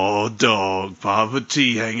 Oh, dog, Papa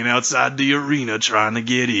T hanging outside the arena trying to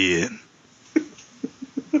get in.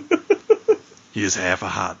 He is half a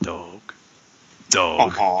hot dog.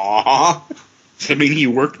 Dog. Aww. Does that mean he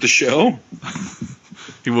worked the show?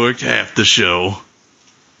 He worked half the show.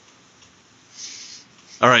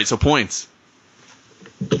 All right, so points.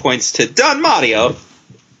 Points to Don Mario.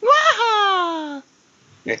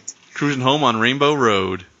 Cruising home on Rainbow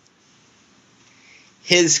Road.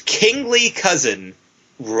 His kingly cousin,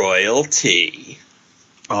 Royalty.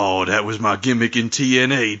 Oh, that was my gimmick in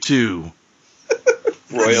TNA too.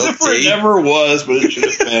 Royalty. It never was, but it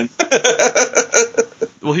should have been.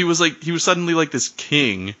 Well, he was suddenly like this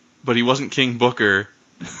king, but he wasn't King Booker.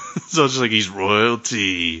 So it's just like he's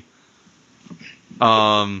royalty.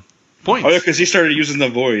 Points. Oh yeah, because he started using the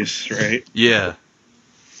voice, right? Yeah.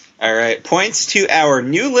 All right, points to our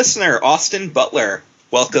new listener, Austin Butler.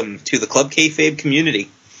 Welcome to the Club Kayfabe community.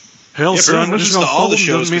 Hell, Yeah, son, but this is listen gonna to all the fold.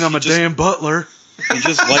 shows Doesn't mean 'cause I'm a he just- damn butler. He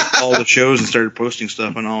just liked all the shows and started posting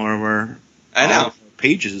stuff on all of our I know. all of our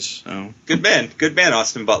pages. So. Good man,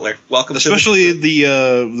 Austin Butler. Welcome Especially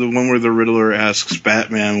the one where the Riddler asks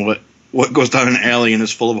Batman what goes down an alley and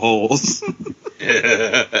is full of holes. to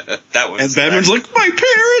the... That was... And Batman's like, my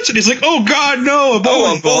parents! And he's like, oh god, no, a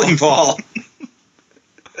bowling a bowling ball.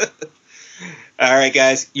 All right,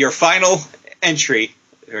 guys. Your final entry,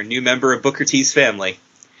 or new member of Booker T's family.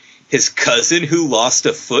 His cousin who lost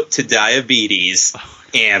a foot to diabetes.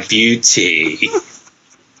 Amputee.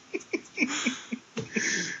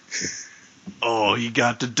 Oh, he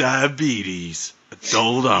got the diabetes.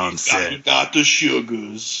 Adult He onset. got the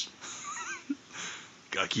sugars.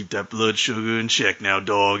 Gotta keep that blood sugar in check now,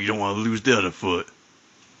 dog. You don't want to lose the other foot.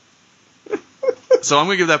 So I'm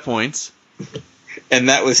gonna give that points. And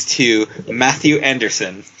that was to Matthew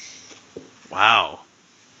Anderson. Wow.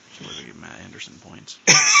 I'm gonna give Matt Anderson points.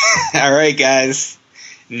 All right, guys.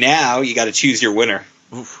 Now you got to choose your winner.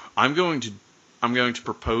 Oof. I'm going to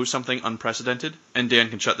propose something unprecedented, and Dan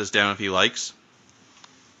can shut this down if he likes.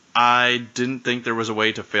 I didn't think there was a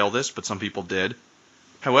way to fail this, but some people did.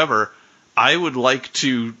 However, I would like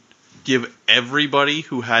to give everybody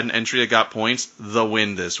who had an entry that got points the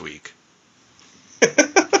win this week.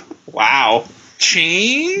 Wow.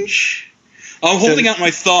 Change? I'm holding out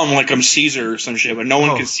my thumb like I'm Caesar or some shit, but no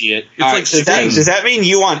one can see it. It's All like right, does that mean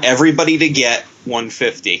you want everybody to get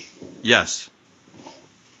 150? Yes.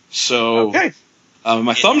 So, Okay.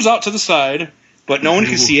 my thumb's out to the side, but no one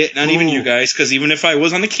can see it, not even you guys, because even if I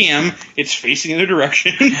was on the cam, it's facing the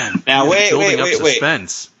direction. Man, Now, you're wait. building up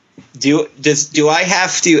suspense. Do I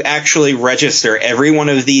have to actually register every one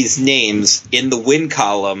of these names in the win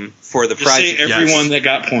column for the Just say project? everyone that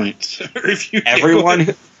got points. If you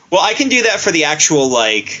Everyone. Well, I can do that for the actual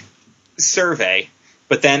survey,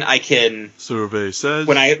 but then I can Survey says.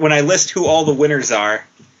 when I list who all the winners are.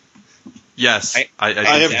 Yes. I I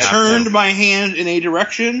have turned my hand in a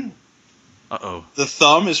direction. Uh-oh. The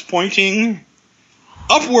thumb is pointing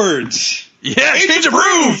upwards. Yeah, change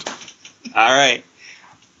approved! All right.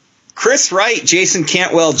 Chris Wright, Jason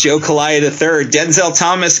Cantwell, Joe Kalaya III, Denzel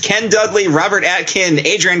Thomas, Ken Dudley, Robert Atkin,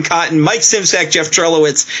 Adrian Cotton, Mike Simsack, Jeff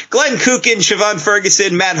Trelowitz, Glenn Kukin, Siobhan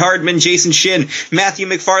Ferguson, Matt Hardman, Jason Shin, Matthew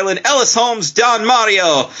McFarland, Ellis Holmes, Don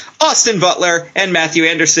Mario, Austin Butler, and Matthew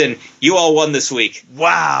Anderson. You all won this week.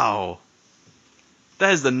 Wow.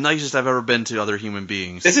 That is the nicest I've ever been to other human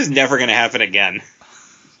beings. This is never going to happen again.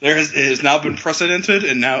 It has now been precedented,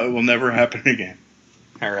 and now it will never happen again.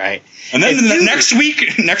 All right. And then If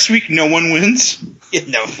you- next week, no one wins. Yeah,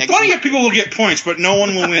 no, Plenty of people will get points, but no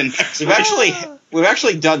one will win. next We've week.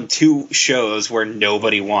 actually done 2 shows where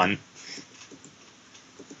nobody won.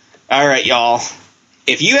 All right, y'all.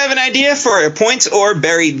 If you have an idea for a points or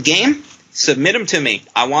buried game, submit them to me.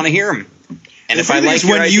 I want to hear them. And if I like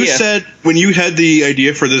your idea, when you had the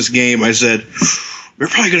idea for this game, I said we're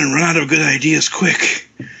probably going to run out of good ideas quick.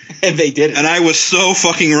 and they did it. And I was so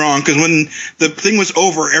fucking wrong, because when the thing was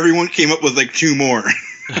over, everyone came up with like 2 more.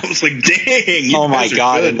 I was like, dang. You Oh my guys are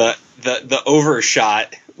god! good. And the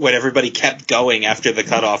overshot when everybody kept going after the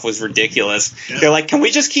cutoff was ridiculous. They're like, "Can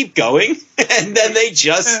we just keep going?" And then they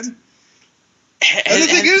just. And the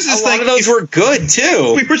thing is a lot like, of those were good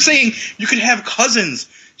too. we were saying you could have cousins,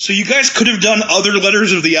 so you guys could have done other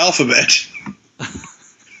letters of the alphabet.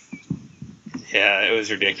 Yeah, it was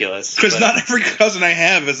ridiculous. Because But- not every cousin I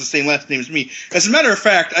have has the same last name as me. As a matter of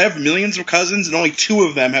fact, I have millions of cousins, and only 2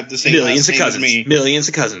 of them have the same millions last of name cousins, as me. millions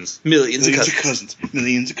of cousins, millions of Millions of cousins. cousins.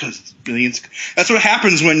 Millions of cousins. Millions. That's what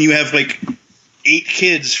happens when you have like 8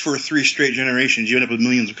 kids for 3 straight generations. You end up with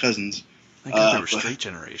millions of cousins. Thank God there were but- straight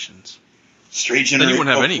generations. Straight Then generations. you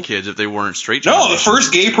wouldn't have any kids if they weren't straight No, generations. the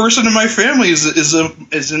first gay person in my family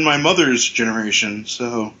is in my mother's generation.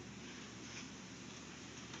 So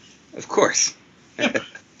Of course.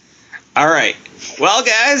 All right. Well,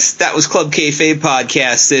 guys, that was Club Kayfabe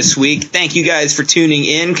podcast this week. Thank you guys for tuning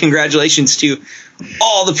in. Congratulations to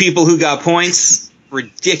all the people who got points.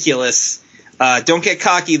 Ridiculous. Don't get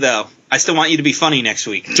cocky, though. I still want you to be funny next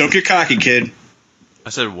week. don't get cocky, kid. I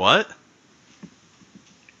said, what?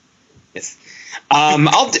 Yes. I'm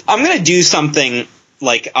going to do something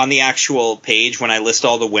like on the actual page when I list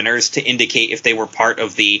all the winners to indicate if they were part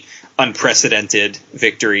of the unprecedented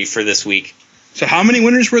victory for this week. So how many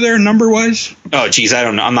winners were there number wise? Oh, geez, I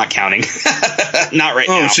don't know. I'm not counting. Not right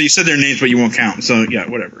Oh, now. so you said their names, but you won't count. So yeah,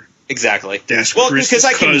 whatever. Exactly. That's Well, Chris's because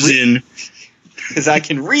I can cousin. because I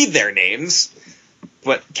can read their names,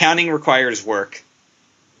 but counting requires work.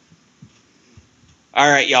 All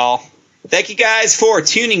right, y'all. Thank you guys for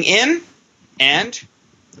tuning in, and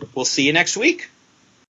we'll see you next week.